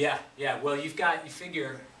 Yeah. Well, you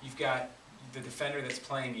figure you've got the defender that's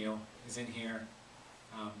playing you is in here.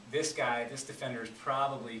 This defender is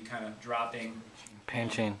probably kind of dropping.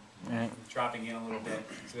 Pinching, right? Dropping in a little bit.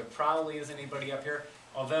 So there probably isn't anybody up here.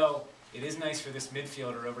 Although it is nice for this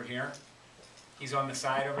midfielder over here. He's on the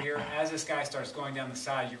side over here. As this guy starts going down the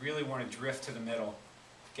side, you really want to drift to the middle.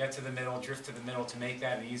 Get to the middle, drift to the middle to make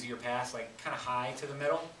that an easier pass, like kind of high to the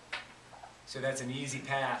middle. So that's an easy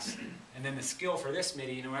pass. And then the skill for this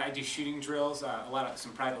midi, when I do shooting drills,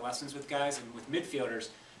 some private lessons with guys, and with midfielders,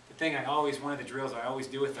 one of the drills I always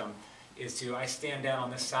do with them is I stand down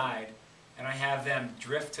on this side, and I have them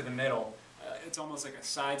drift to the middle. It's almost like a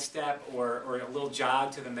sidestep or a little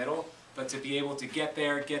jog to the middle, but to be able to get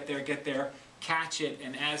there, catch it,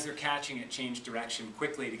 and as they're catching it, change direction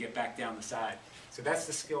quickly to get back down the side. So that's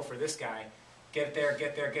the skill for this guy. Get there,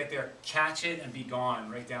 catch it, and be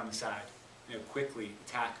gone right down the side. Quickly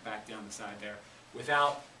attack back down the side there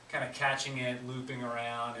without kind of catching it, looping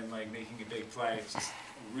around, and like making a big play. It's just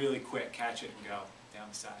really quick, catch it and go down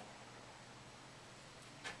the side.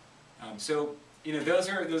 So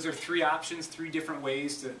those are three options, three different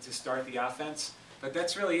ways to start the offense. But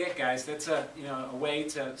that's really it, guys. That's a way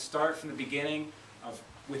to start from the beginning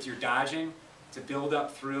with your dodging, to build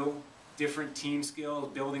up through different team skills,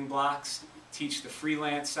 building blocks, teach the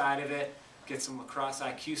freelance side of it, get some lacrosse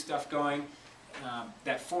IQ stuff going.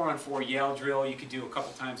 That 4-on-4 yell drill you could do a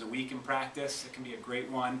couple times a week in practice. It can be a great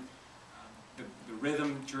one. The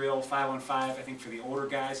rhythm drill 5-on-5, I think for the older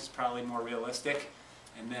guys is probably more realistic.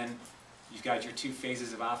 And then you've got your two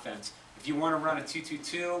phases of offense. If you want to run a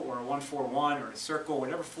 2-2-2 or a 1-4-1 or a circle,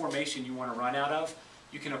 whatever formation you want to run out of,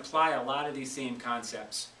 you can apply a lot of these same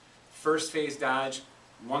concepts. First phase dodge,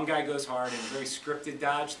 one guy goes hard in a very scripted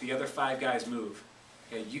dodge, the other 5 guys move.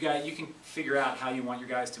 Okay, you can figure out how you want your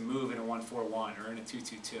guys to move in a 1-4-1 or in a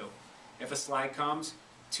 2-2-2. If a slide comes,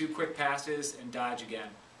 2 quick passes and dodge again.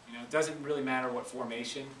 It doesn't really matter what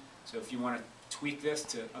formation. So if you want to tweak this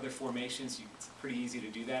to other formations, it's pretty easy to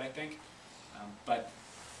do that, I think. But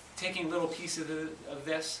taking little pieces of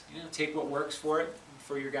this, take what works for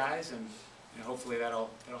your guys, and hopefully that'll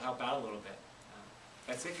help out a little bit.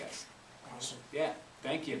 That's it, guys. Awesome. Yeah,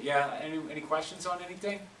 thank you. Yeah, any questions on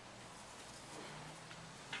anything?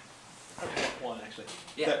 One actually.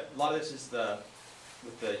 Yeah. A lot of this is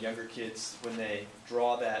with the younger kids when they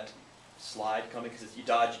draw that slide coming, because you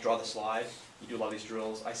dodge, you draw the slide. You do a lot of these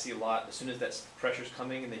drills. I see a lot. As soon as that pressure's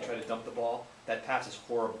coming and they try to dump the ball, that pass is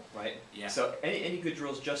horrible, right? Yeah. So any good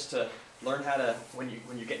drills just to learn how to when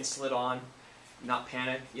you're getting slid on, not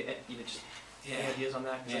panic. Any ideas on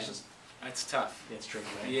that? 'Cause Yeah. That's tough. It's tricky,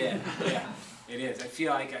 right? Yeah, it is. I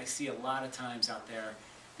feel like I see a lot of times out there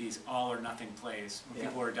these all or nothing plays. When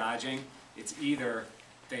people are dodging, it's either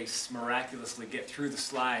they miraculously get through the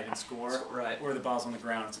slide and score, or the ball's on the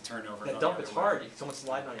ground, it's a turnover. That dump, it's hard. Someone's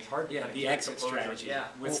sliding on you, it's hard to the exit strategy. Yeah.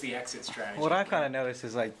 What's the exit strategy? What I kind of noticed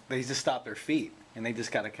is like they just stop their feet and they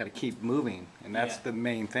just got to kind of keep moving, and that's the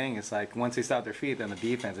main thing. It's like once they stop their feet, then the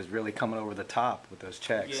defense is really coming over the top with those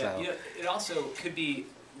checks. Yeah, So. it also could be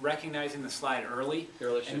recognizing the slide early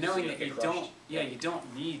and knowing that you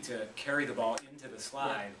don't need to carry the ball into the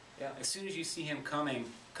slide. Yeah. As soon as you see him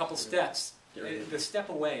coming, a couple steps, the step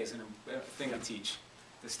away is a thing to teach.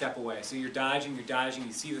 The step away. So you're dodging,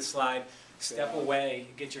 you see the slide, step away,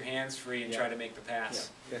 get your hands free, and try to make the pass.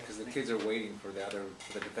 Yeah, because the kids are waiting for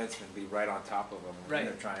the defenseman to be right on top of them. Right. And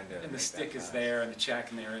they're trying to. And the stick is there, and the check,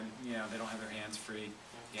 and they don't have their hands free.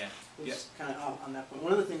 Yeah. Just kind of on that point,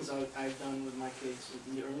 one of the things I've done with my kids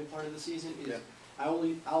in the early part of the season is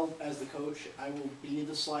I'll as the coach, I will be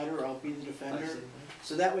the slider, I'll be the defender.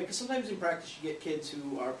 So that way, because sometimes in practice you get kids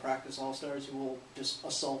who are practice all-stars who will just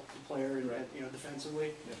assault the player and,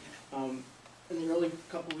 defensively. In the early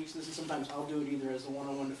couple of weeks, and sometimes I'll do it either as the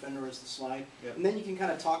one-on-one defender or as the slide. And then you can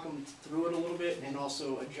kind of talk them through it a little bit and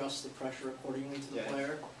also adjust the pressure accordingly to the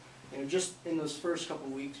player. Just in those first couple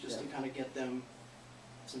of weeks, just to kind of get them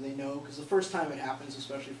so they know, because the first time it happens,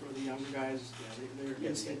 especially for the younger guys, their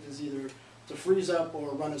instinct is either to freeze up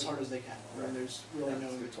or run as hard as they can. And there's really no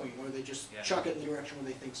in between, where they just chuck it in the direction where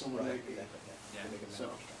they think someone might be. Yeah. So.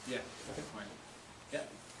 Yeah. Good point. Yeah.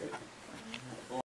 Good.